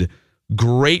find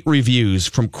great reviews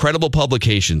from credible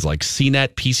publications like CNET,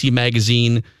 PC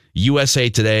Magazine, USA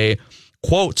Today.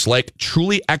 Quotes like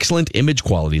truly excellent image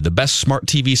quality, the best smart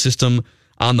TV system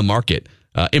on the market,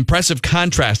 impressive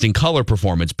contrasting color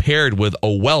performance paired with a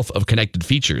wealth of connected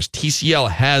features. TCL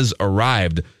has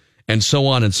arrived, and so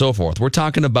on and so forth. We're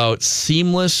talking about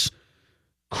seamless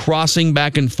crossing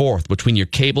back and forth between your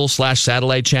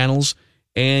cable/satellite channels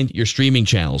and your streaming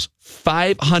channels.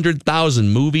 500,000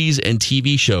 movies and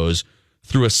TV shows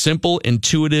through a simple,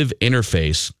 intuitive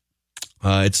interface.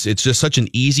 It's just such an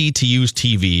easy to use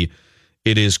TV.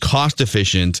 It is cost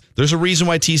efficient. There's a reason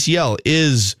why TCL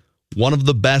is one of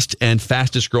the best and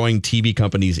fastest growing TV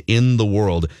companies in the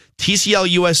world.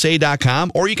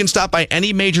 TCLUSA.com, or you can stop by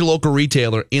any major local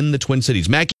retailer in the Twin Cities.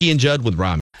 Mackie and Judd with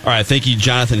Rami. All right, thank you,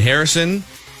 Jonathan Harrison,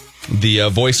 the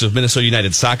voice of Minnesota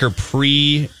United Soccer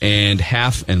pre and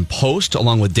half and post,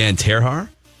 along with Dan Terhar.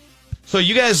 So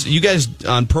you guys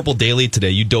on Purple Daily today,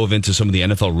 you dove into some of the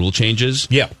NFL rule changes.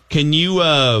 Yeah. Can you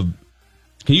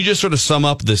just sort of sum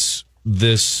up the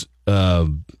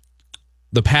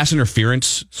pass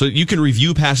interference? So you can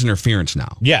review pass interference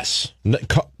now. Yes.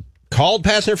 Called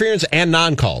pass interference and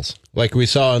non-calls, like we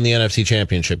saw in the NFC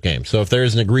Championship game. So if there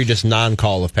is an egregious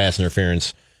non-call of pass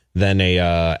interference, then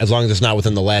as long as it's not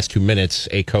within the last 2 minutes,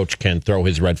 a coach can throw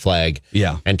his red flag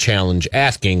and challenge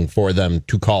asking for them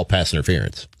to call pass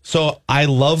interference. So I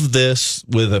love this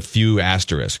with a few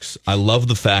asterisks. I love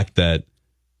the fact that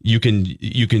you can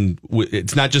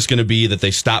it's not just going to be that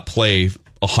they stop play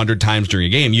 100 times during a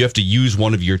game. You have to use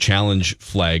one of your challenge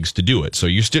flags to do it. So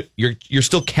you're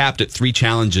still capped at 3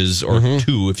 challenges or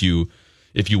 2 if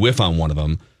you whiff on one of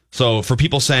them. So for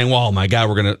people saying, "Well, oh my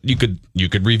God, you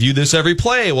could review this every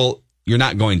play," well, you're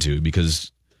not going to,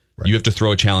 because you have to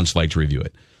throw a challenge flag to review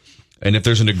it. And if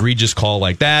there's an egregious call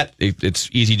like that, it's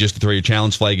easy just to throw your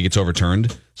challenge flag; it gets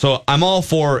overturned. So I'm all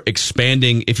for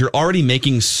expanding. If you're already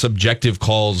making subjective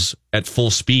calls at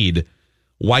full speed,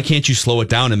 why can't you slow it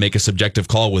down and make a subjective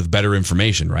call with better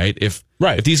information? Right? If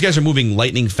these guys are moving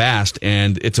lightning fast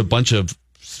and it's a bunch of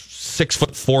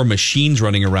 6'4" machines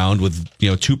running around with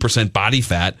 2% body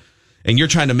fat, and you're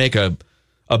trying to make a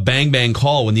bang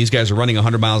call when these guys are running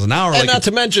 100 miles an hour. And not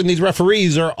to mention, these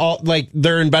referees are all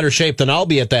they're in better shape than I'll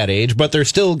be at that age, but they're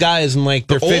still guys in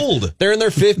they're old. They're in their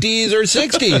 50s or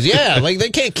 60s. Yeah, they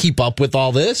can't keep up with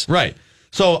all this. Right.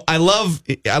 So I love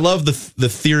the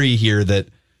theory here that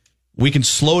we can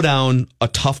slow down a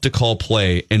tough to call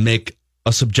play and make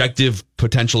a subjective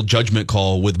potential judgment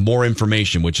call with more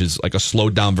information, which is like a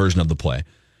slowed down version of the play.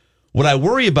 What I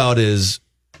worry about is,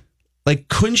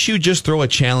 couldn't you just throw a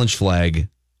challenge flag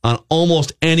on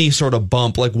almost any sort of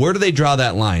bump? Where do they draw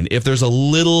that line? If there's a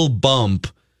little bump,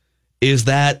 is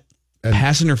that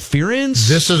pass interference?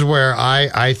 This is where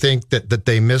I think that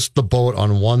they missed the boat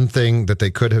on one thing that they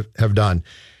could have done.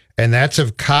 And that's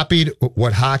have copied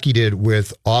what hockey did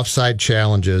with offside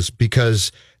challenges,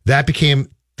 because that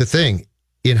became the thing.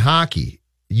 In hockey,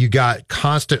 you got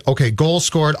constant, goal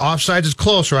scored, offsides is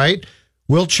close, right?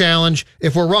 We'll challenge.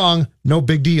 If we're wrong, no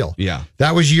big deal. Yeah.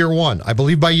 That was year 1. I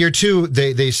believe by year 2,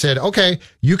 they said, okay,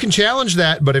 you can challenge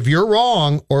that, but if you're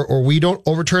wrong or we don't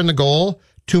overturn the goal,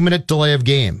 2-minute delay of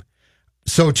game.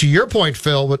 So to your point,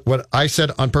 Phil, what I said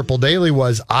on Purple Daily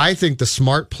was, I think the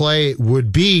smart play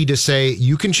would be to say,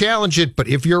 you can challenge it, but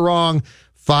if you're wrong,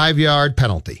 5-yard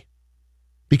penalty.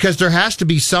 Because there has to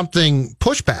be something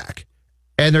pushback.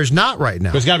 And there's not right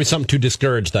now. There's got to be something to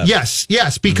discourage that.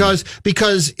 Yes, because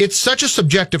it's such a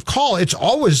subjective call. It's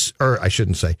always, or I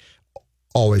shouldn't say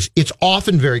always, it's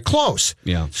often very close.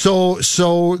 Yeah. So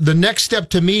the next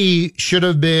step to me should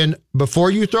have been,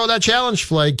 before you throw that challenge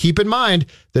flag, keep in mind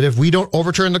that if we don't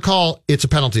overturn the call, it's a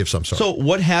penalty of some sort. So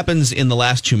what happens in the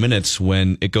last 2 minutes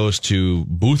when it goes to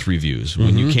booth reviews,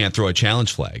 when you can't throw a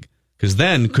challenge flag? Because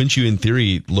then, couldn't you, in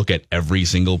theory, look at every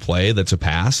single play that's a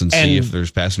pass and see if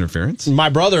there's pass interference? My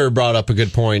brother brought up a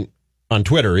good point on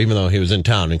Twitter, even though he was in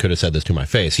town and could have said this to my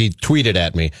face. He tweeted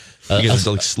at me. You guys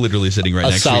are literally sitting right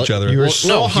next to each other. You were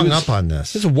hung up on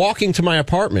this. He was walking to my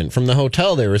apartment from the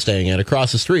hotel they were staying at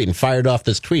across the street and fired off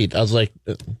this tweet. I was like,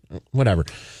 whatever.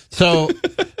 So,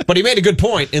 but he made a good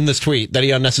point in this tweet that he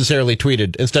unnecessarily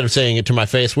tweeted instead of saying it to my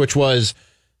face, which was,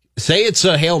 say it's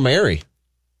a Hail Mary.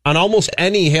 On almost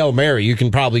any Hail Mary, you can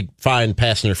probably find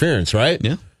pass interference, right?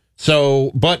 Yeah.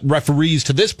 So, but referees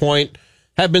to this point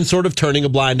have been sort of turning a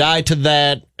blind eye to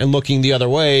that and looking the other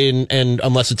way. And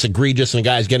unless it's egregious and a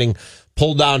guy's getting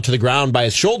pulled down to the ground by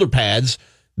his shoulder pads,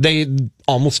 they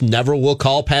almost never will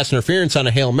call pass interference on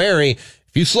a Hail Mary.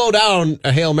 If you slow down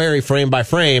a Hail Mary frame by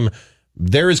frame,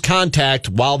 there is contact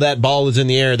while that ball is in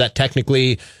the air that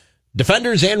technically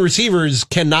defenders and receivers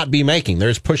cannot be making.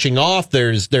 There's pushing off,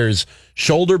 there's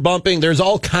shoulder bumping, there's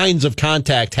all kinds of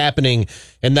contact happening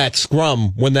in that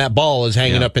scrum when that ball is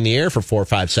hanging up in the air for 4 or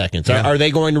 5 seconds. Yeah. Are they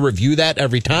going to review that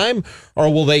every time,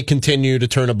 or will they continue to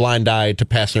turn a blind eye to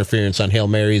pass interference on Hail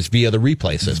Marys via the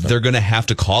replay system? They're going to have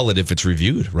to call it if it's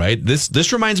reviewed, right?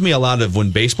 This reminds me a lot of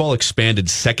when baseball expanded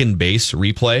second base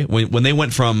replay, when they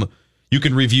went from you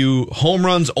can review home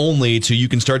runs only to you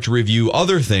can start to review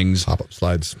other things. Pop-up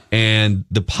slides. And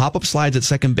the pop-up slides at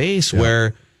second base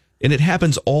and it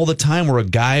happens all the time where a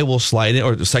guy will slide in,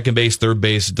 or second base, third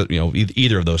base,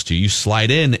 either of those two. You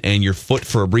slide in and your foot,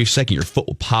 for a brief second, your foot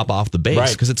will pop off the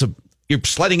base because you're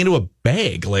sliding into a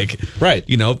bag.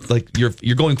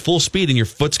 You're going full speed and your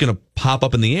foot's going to pop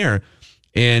up in the air.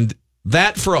 And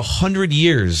that for 100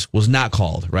 years was not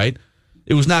called, right?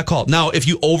 It was not called. Now, if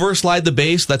you overslide the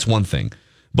base, that's one thing.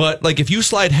 But if you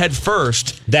slide head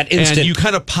first, that instant, and you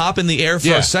kind of pop in the air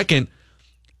for a second,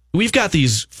 we've got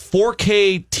these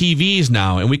 4K TVs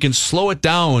now, and we can slow it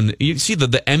down. You see the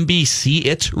NBC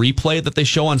replay that they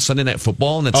show on Sunday Night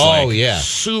Football, and it's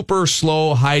super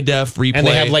slow, high def replay. And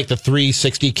they have the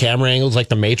 360 camera angles, like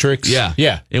the Matrix. Yeah.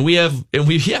 And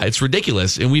it's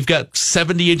ridiculous. And we've got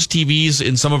 70-inch TVs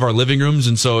in some of our living rooms,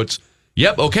 and so it's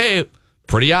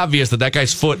pretty obvious that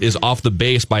guy's foot is off the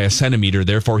base by a centimeter,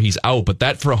 therefore he's out. But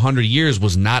that for 100 years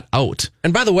was not out.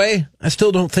 And by the way, I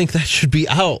still don't think that should be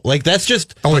out. Like, that's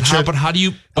just... But how do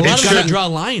you... It's got to draw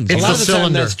lines. A lot of the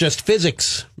time, that's just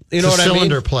physics. You know what I mean?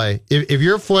 Cylinder play. If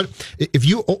your foot... If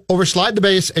you overslide the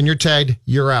base and you're tagged,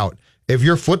 you're out. If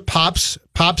your foot pops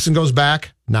and goes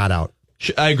back, not out.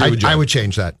 I agree with you. I would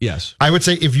change that. Yes. I would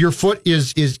say if your foot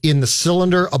is in the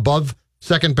cylinder above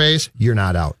second base, you're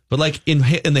not out. But like in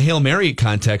the Hail Mary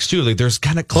context too, like there's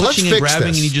kind of clutching and grabbing,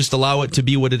 and you just allow it to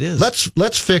be what it is.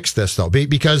 Let's fix this though,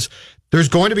 because there's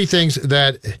going to be things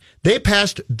that they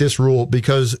passed this rule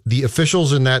because the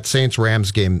officials in that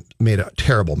Saints-Rams game made a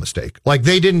terrible mistake. Like,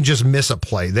 they didn't just miss a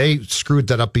play; they screwed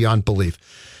that up beyond belief.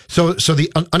 So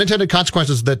the unintended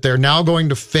consequences that they're now going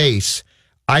to face,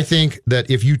 I think that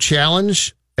if you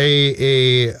challenge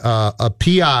a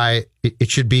PI, it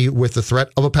should be with the threat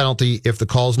of a penalty if the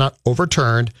call is not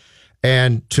overturned.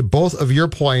 And to both of your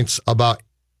points about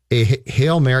a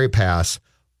Hail Mary pass,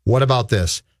 what about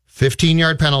this?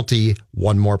 15-yard penalty,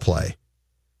 one more play.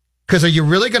 Because are you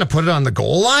really going to put it on the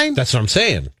goal line? That's what I'm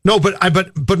saying. No, but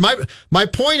my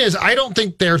point is, I don't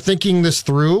think they're thinking this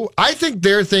through. I think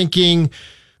they're thinking,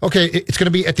 okay, it's going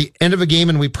to be at the end of a game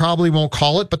and we probably won't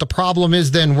call it. But the problem is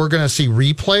then we're going to see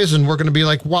replays and we're going to be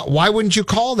like, why wouldn't you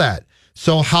call that?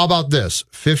 So how about this?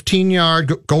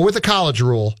 15-yard, go with the college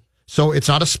rule. So it's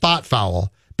not a spot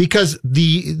foul, because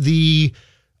the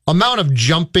amount of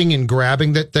jumping and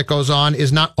grabbing that goes on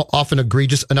is not often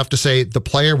egregious enough to say the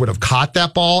player would have caught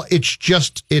that ball. It's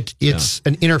just, it's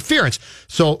an interference.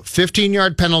 So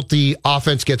 15-yard penalty,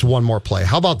 offense gets one more play.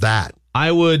 How about that? I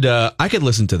could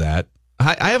listen to that.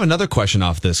 I have another question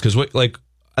off this, because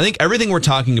I think everything we're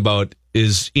talking about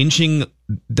is inching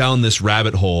down this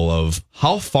rabbit hole of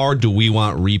how far do we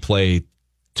want replay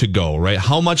to go, right?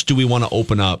 How much do we want to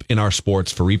open up in our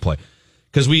sports for replay?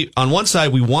 Because on one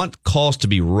side, we want calls to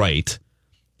be right.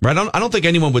 I don't think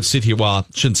anyone would sit here. Well, I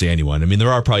shouldn't say anyone. I mean,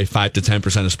 there are probably 5 to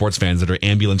 10% of sports fans that are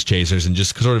ambulance chasers and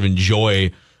just sort of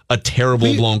enjoy a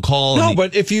terrible blown call. No,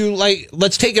 but if you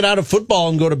let's take it out of football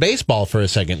and go to baseball for a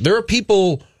second. There are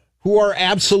people who are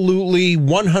absolutely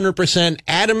 100%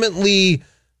 adamantly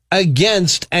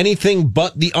against anything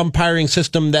but the umpiring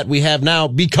system that we have now,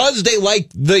 because they like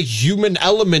the human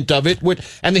element of it,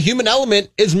 and the human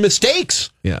element is mistakes.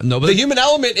 Yeah, no, but the human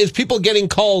element is people getting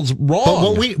calls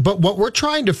wrong. But what we're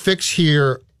trying to fix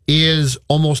here is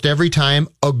almost every time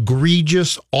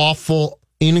egregious, awful,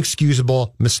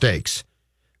 inexcusable mistakes.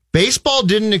 Baseball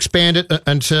didn't expand it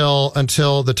until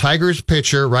the Tigers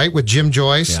pitcher, right, with Jim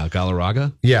Joyce. Yeah,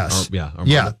 Galarraga? Yes.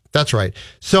 Yeah, that's right.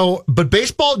 So, but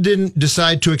baseball didn't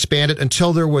decide to expand it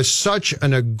until there was such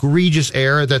an egregious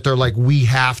error that they're like, we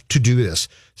have to do this.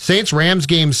 Saints-Rams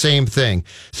game, same thing.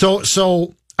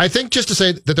 So I think just to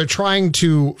say that they're trying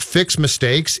to fix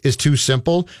mistakes is too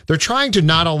simple. They're trying to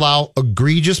not allow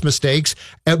egregious mistakes,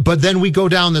 but then we go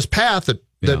down this path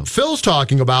that Phil's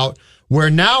talking about, where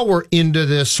now we're into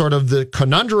this sort of the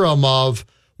conundrum of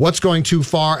what's going too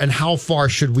far and how far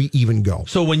should we even go.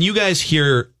 So when you guys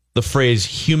hear the phrase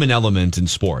human element in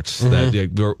sports,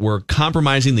 that we're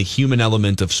compromising the human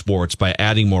element of sports by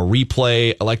adding more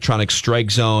replay, electronic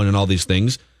strike zone, and all these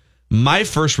things, my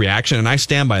first reaction, and I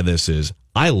stand by this, is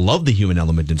I love the human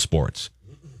element in sports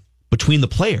between the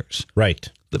players. Right.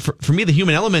 For me, the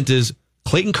human element is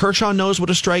Clayton Kershaw knows what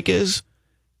a strike is,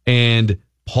 and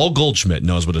Paul Goldschmidt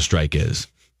knows what a strike is.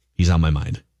 He's on my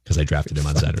mind because I drafted him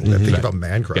on Saturday. I think about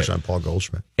man crush on Paul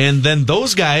Goldschmidt. And then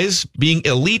those guys, being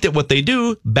elite at what they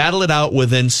do, battle it out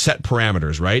within set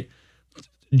parameters, right?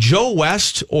 Joe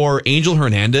West or Angel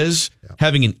Hernandez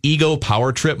having an ego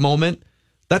power trip moment,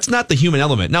 that's not the human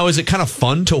element. Now, is it kind of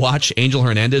fun to watch Angel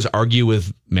Hernandez argue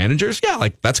with managers? Yeah,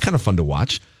 that's kind of fun to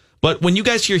watch. But when you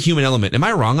guys hear human element, am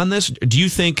I wrong on this? Do you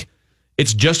think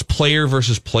it's just player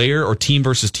versus player or team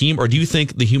versus team? Or do you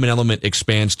think the human element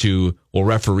expands to, well,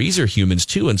 referees are humans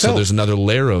too, and so there's another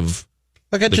layer of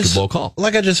the call?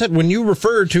 Like I just said, when you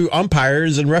refer to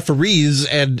umpires and referees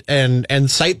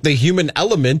and cite the human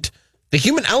element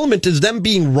is them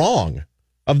being wrong,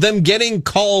 of them getting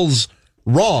calls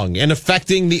wrong and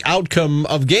affecting the outcome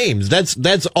of games.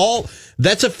 That's all.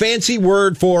 That's a fancy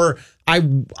word for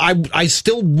I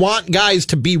still want guys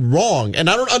to be wrong, and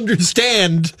I don't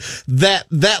understand that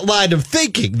line of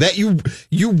thinking that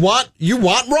you want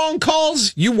wrong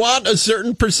calls. You want a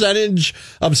certain percentage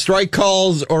of strike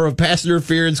calls or of pass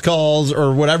interference calls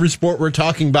or whatever sport we're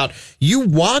talking about. You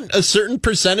want a certain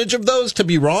percentage of those to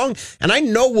be wrong, and I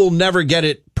know we'll never get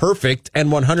it perfect and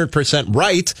 100%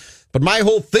 right. But my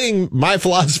whole thing, my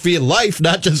philosophy in life,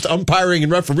 not just umpiring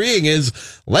and refereeing,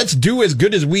 is let's do as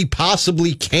good as we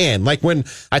possibly can. Like when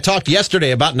I talked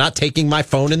yesterday about not taking my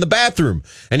phone in the bathroom.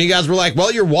 And you guys were like,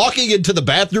 well, you're walking into the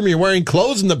bathroom, you're wearing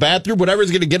clothes in the bathroom,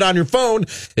 whatever's going to get on your phone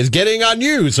is getting on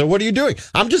you. So what are you doing?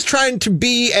 I'm just trying to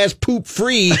be as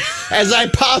poop-free as I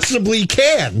possibly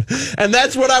can. And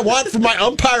that's what I want for my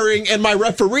umpiring and my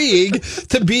refereeing,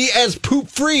 to be as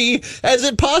poop-free as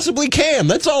it possibly can.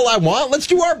 That's all I want. Let's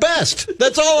do our best.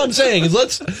 That's all I'm saying is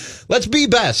let's be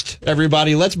best,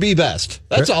 everybody. Let's be best.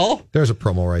 That's all. There's a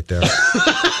promo right there.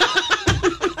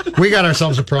 We got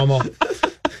ourselves a promo.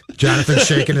 Jonathan's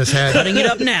shaking his head. Cutting it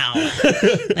up now.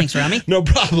 Thanks, Rami. No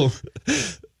problem.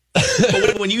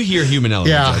 But when you hear human element,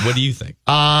 Yeah. what do you think?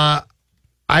 I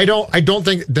don't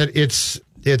think that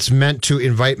it's meant to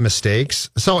invite mistakes.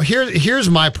 So here's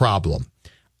my problem.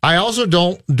 I also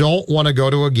don't want to go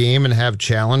to a game and have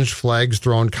challenge flags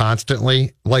thrown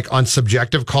constantly, like on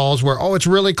subjective calls where, it's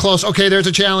really close. Okay, there's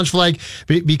a challenge flag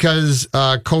because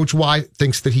Coach Y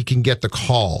thinks that he can get the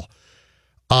call.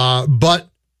 But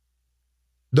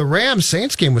the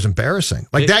Rams-Saints game was embarrassing.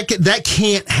 Like that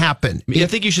can't happen. I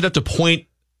think you should have to point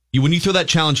when you throw that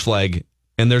challenge flag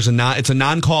and it's a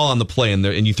non-call on the play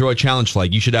and you throw a challenge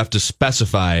flag. You should have to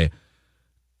specify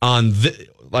on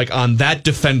that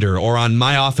defender or on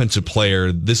my offensive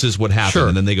player, this is what happened, Sure.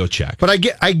 and then they go check. But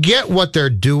I get what they're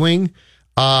doing.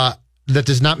 That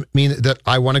does not mean that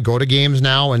I want to go to games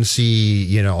now and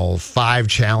see 5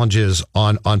 challenges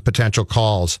on potential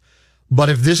calls. But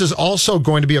if this is also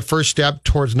going to be a first step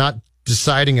towards not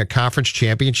deciding a conference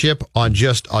championship on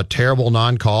just a terrible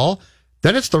non-call,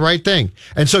 then it's the right thing.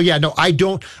 And so, I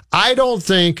don't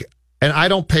think. And I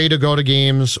don't pay to go to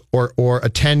games or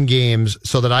attend games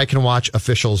so that I can watch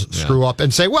officials screw up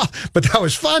and say, well, but that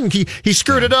was fun. He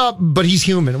screwed it up, but he's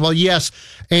human. Well, yes.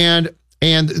 And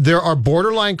there are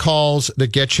borderline calls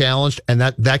that get challenged, and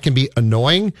that can be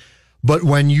annoying. But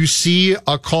when you see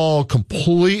a call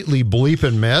completely bleep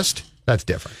and missed, that's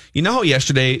different. You know how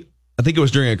yesterday, I think it was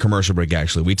during a commercial break,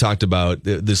 actually, we talked about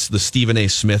the Stephen A.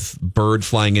 Smith bird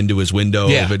flying into his window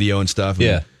video and stuff.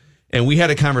 Yeah. And we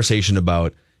had a conversation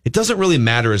about, it doesn't really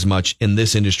matter as much in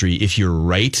this industry if you're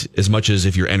right as much as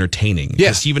if you're entertaining.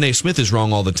 Yeah. Stephen A. Smith is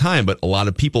wrong all the time, but a lot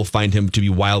of people find him to be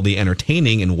wildly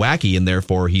entertaining and wacky, and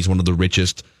therefore he's one of the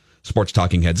richest sports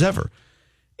talking heads ever.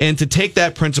 And to take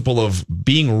that principle of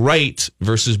being right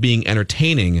versus being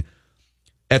entertaining,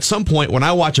 at some point when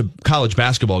I watch a college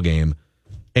basketball game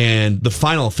and the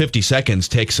final 50 seconds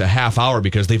takes a half hour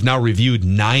because they've now reviewed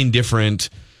 9 different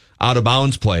out of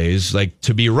bounds plays, like,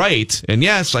 to be right. And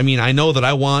yes, I mean, I know that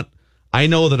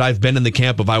I've been in the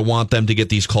camp of I want them to get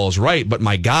these calls right, but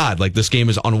my God, like, this game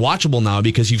is unwatchable now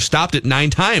because you've stopped it 9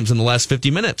 times in the last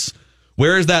 50 minutes.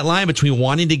 Where is that line between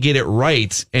wanting to get it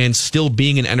right and still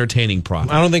being an entertaining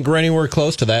product? I don't think we're anywhere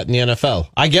close to that in the NFL.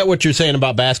 I get what you're saying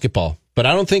about basketball, but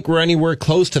I don't think we're anywhere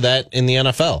close to that in the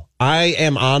NFL. I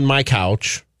am on my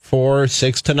couch for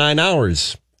 6 to 9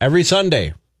 hours every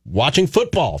Sunday watching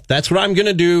football. That's what I'm going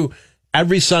to do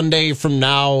every Sunday from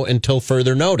now until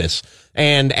further notice.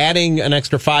 And adding an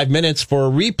extra 5 minutes for a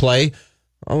replay,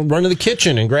 I'll run to the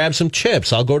kitchen and grab some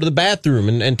chips. I'll go to the bathroom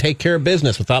and take care of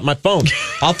business without my phone.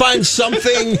 I'll find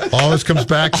something. Always comes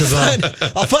back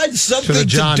to I'll find something to the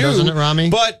John, to do. doesn't it,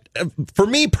 Rami? But for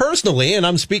me personally, and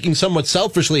I'm speaking somewhat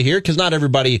selfishly here, because not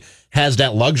everybody has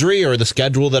that luxury or the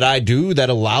schedule that I do that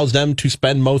allows them to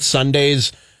spend most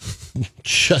Sundays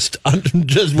just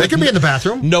they can be in the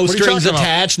bathroom. No strings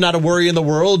attached, not a worry in the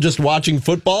world, just watching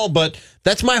football. But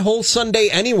that's my whole Sunday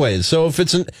anyways. So if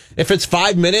it's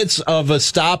 5 minutes of a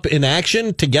stop in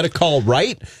action to get a call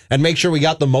right and make sure we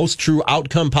got the most true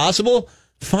outcome possible,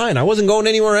 fine. I wasn't going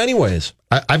anywhere anyways.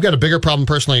 I've got a bigger problem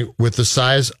personally with the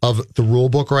size of the rule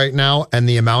book right now and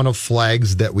the amount of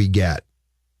flags that we get.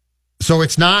 So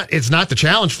it's not the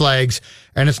challenge flags,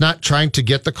 and it's not trying to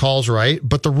get the calls right,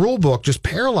 but the rule book just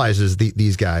paralyzes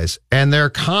these guys, and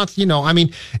they're I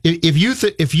mean,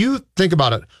 if you think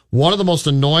about it, one of the most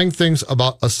annoying things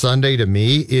about a Sunday to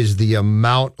me is the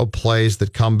amount of plays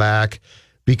that come back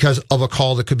because of a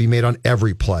call that could be made on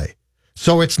every play.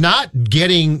 So it's not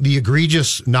getting the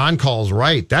egregious non-calls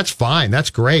right. That's fine. That's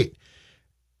great.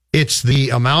 It's the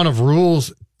amount of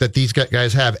rules that these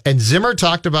guys have. And Zimmer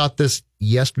talked about this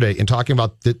yesterday in talking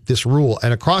about this rule.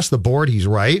 And across the board, he's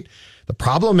right. The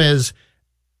problem is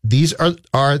these are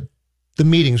the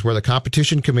meetings where the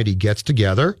competition committee gets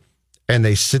together and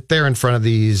they sit there in front of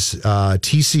these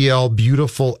TCL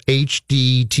beautiful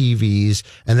HD TVs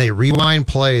and they rewind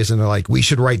plays and they're like, we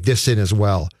should write this in as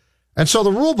well. And so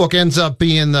the rule book ends up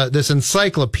being this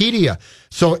encyclopedia.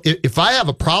 So if I have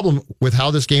a problem with how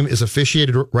this game is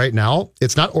officiated right now,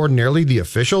 it's not ordinarily the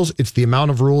officials. It's the amount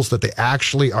of rules that they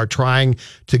actually are trying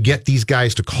to get these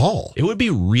guys to call. It would be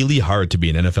really hard to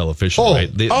be an NFL official,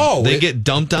 right? They get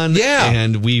dumped on,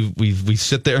 and we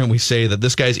sit there and we say that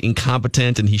this guy's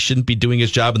incompetent and he shouldn't be doing his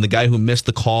job, and the guy who missed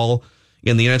the call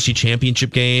in the NFC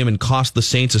Championship game and cost the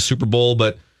Saints a Super Bowl,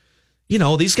 but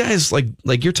these guys,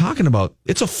 like you're talking about,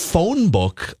 it's a phone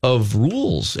book of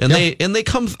rules, and they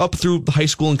come up through the high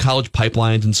school and college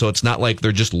pipelines, and so it's not like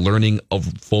they're just learning a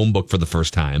phone book for the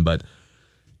first time. But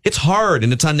it's hard,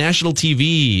 and it's on national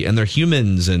TV, and they're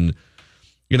humans, and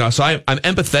so I'm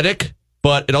empathetic,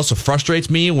 but it also frustrates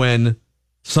me when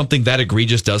something that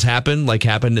egregious does happen, like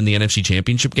happened in the NFC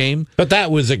Championship game. But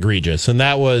that was egregious, and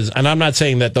I'm not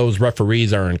saying that those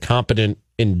referees are incompetent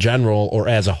in general or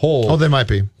as a whole. Oh, they might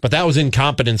be. But that was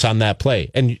incompetence on that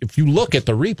play. And if you look at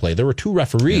the replay, there were two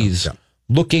referees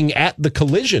looking at the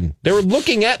collision. They were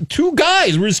looking at two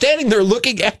guys. We were standing there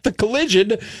looking at the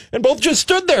collision, and both just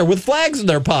stood there with flags in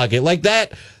their pocket. Like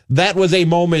that was a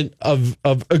moment of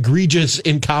egregious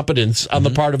incompetence on the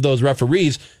part of those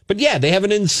referees. But yeah, they have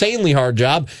an insanely hard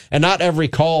job, and not every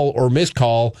call or missed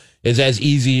call is as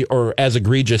easy or as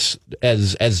egregious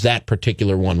as that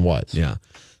particular one was. Yeah.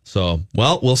 So,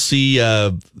 well, we'll see.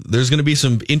 There's going to be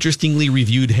some interestingly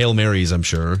reviewed Hail Marys, I'm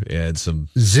sure, and some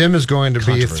Zim is going to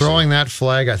be throwing that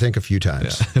flag, I think, a few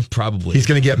times. Yeah, probably. He's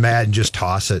going to get mad and just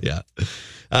toss it. Yeah.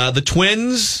 The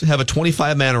Twins have a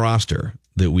 25-man roster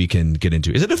that we can get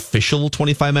into. Is it official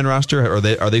 25-man roster, or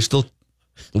are they still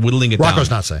whittling it down? Rocco's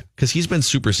not saying, because he's been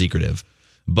super secretive.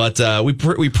 But we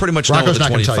pretty much Rocco's know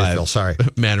what the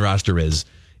 25-man roster is,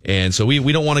 and so we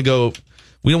don't want to go.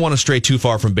 We don't want to stray too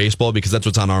far from baseball, because that's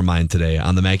what's on our mind today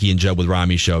on the Mackey and Judd with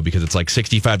Rami show, because it's like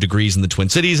 65 degrees in the Twin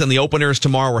Cities, and the opener is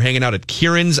tomorrow. We're hanging out at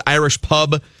Kieran's Irish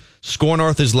Pub. Score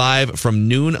North is live from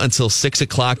noon until 6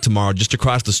 o'clock tomorrow, just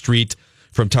across the street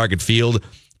from Target Field.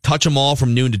 Touch 'em all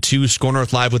from noon to 2. Score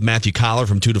North live with Matthew Collar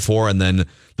from 2 to 4, and then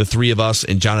the three of us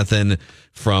and Jonathan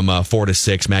from 4 to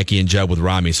 6, Mackey and Judd with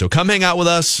Rami. So come hang out with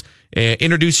us.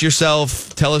 Introduce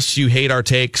yourself. Tell us you hate our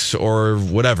takes or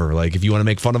whatever. Like, if you want to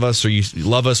make fun of us or you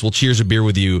love us, we'll cheers a beer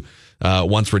with you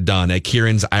once we're done at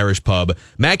Kieran's Irish Pub.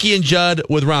 Mackey and Judd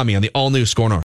with Rami on the all-new Score North.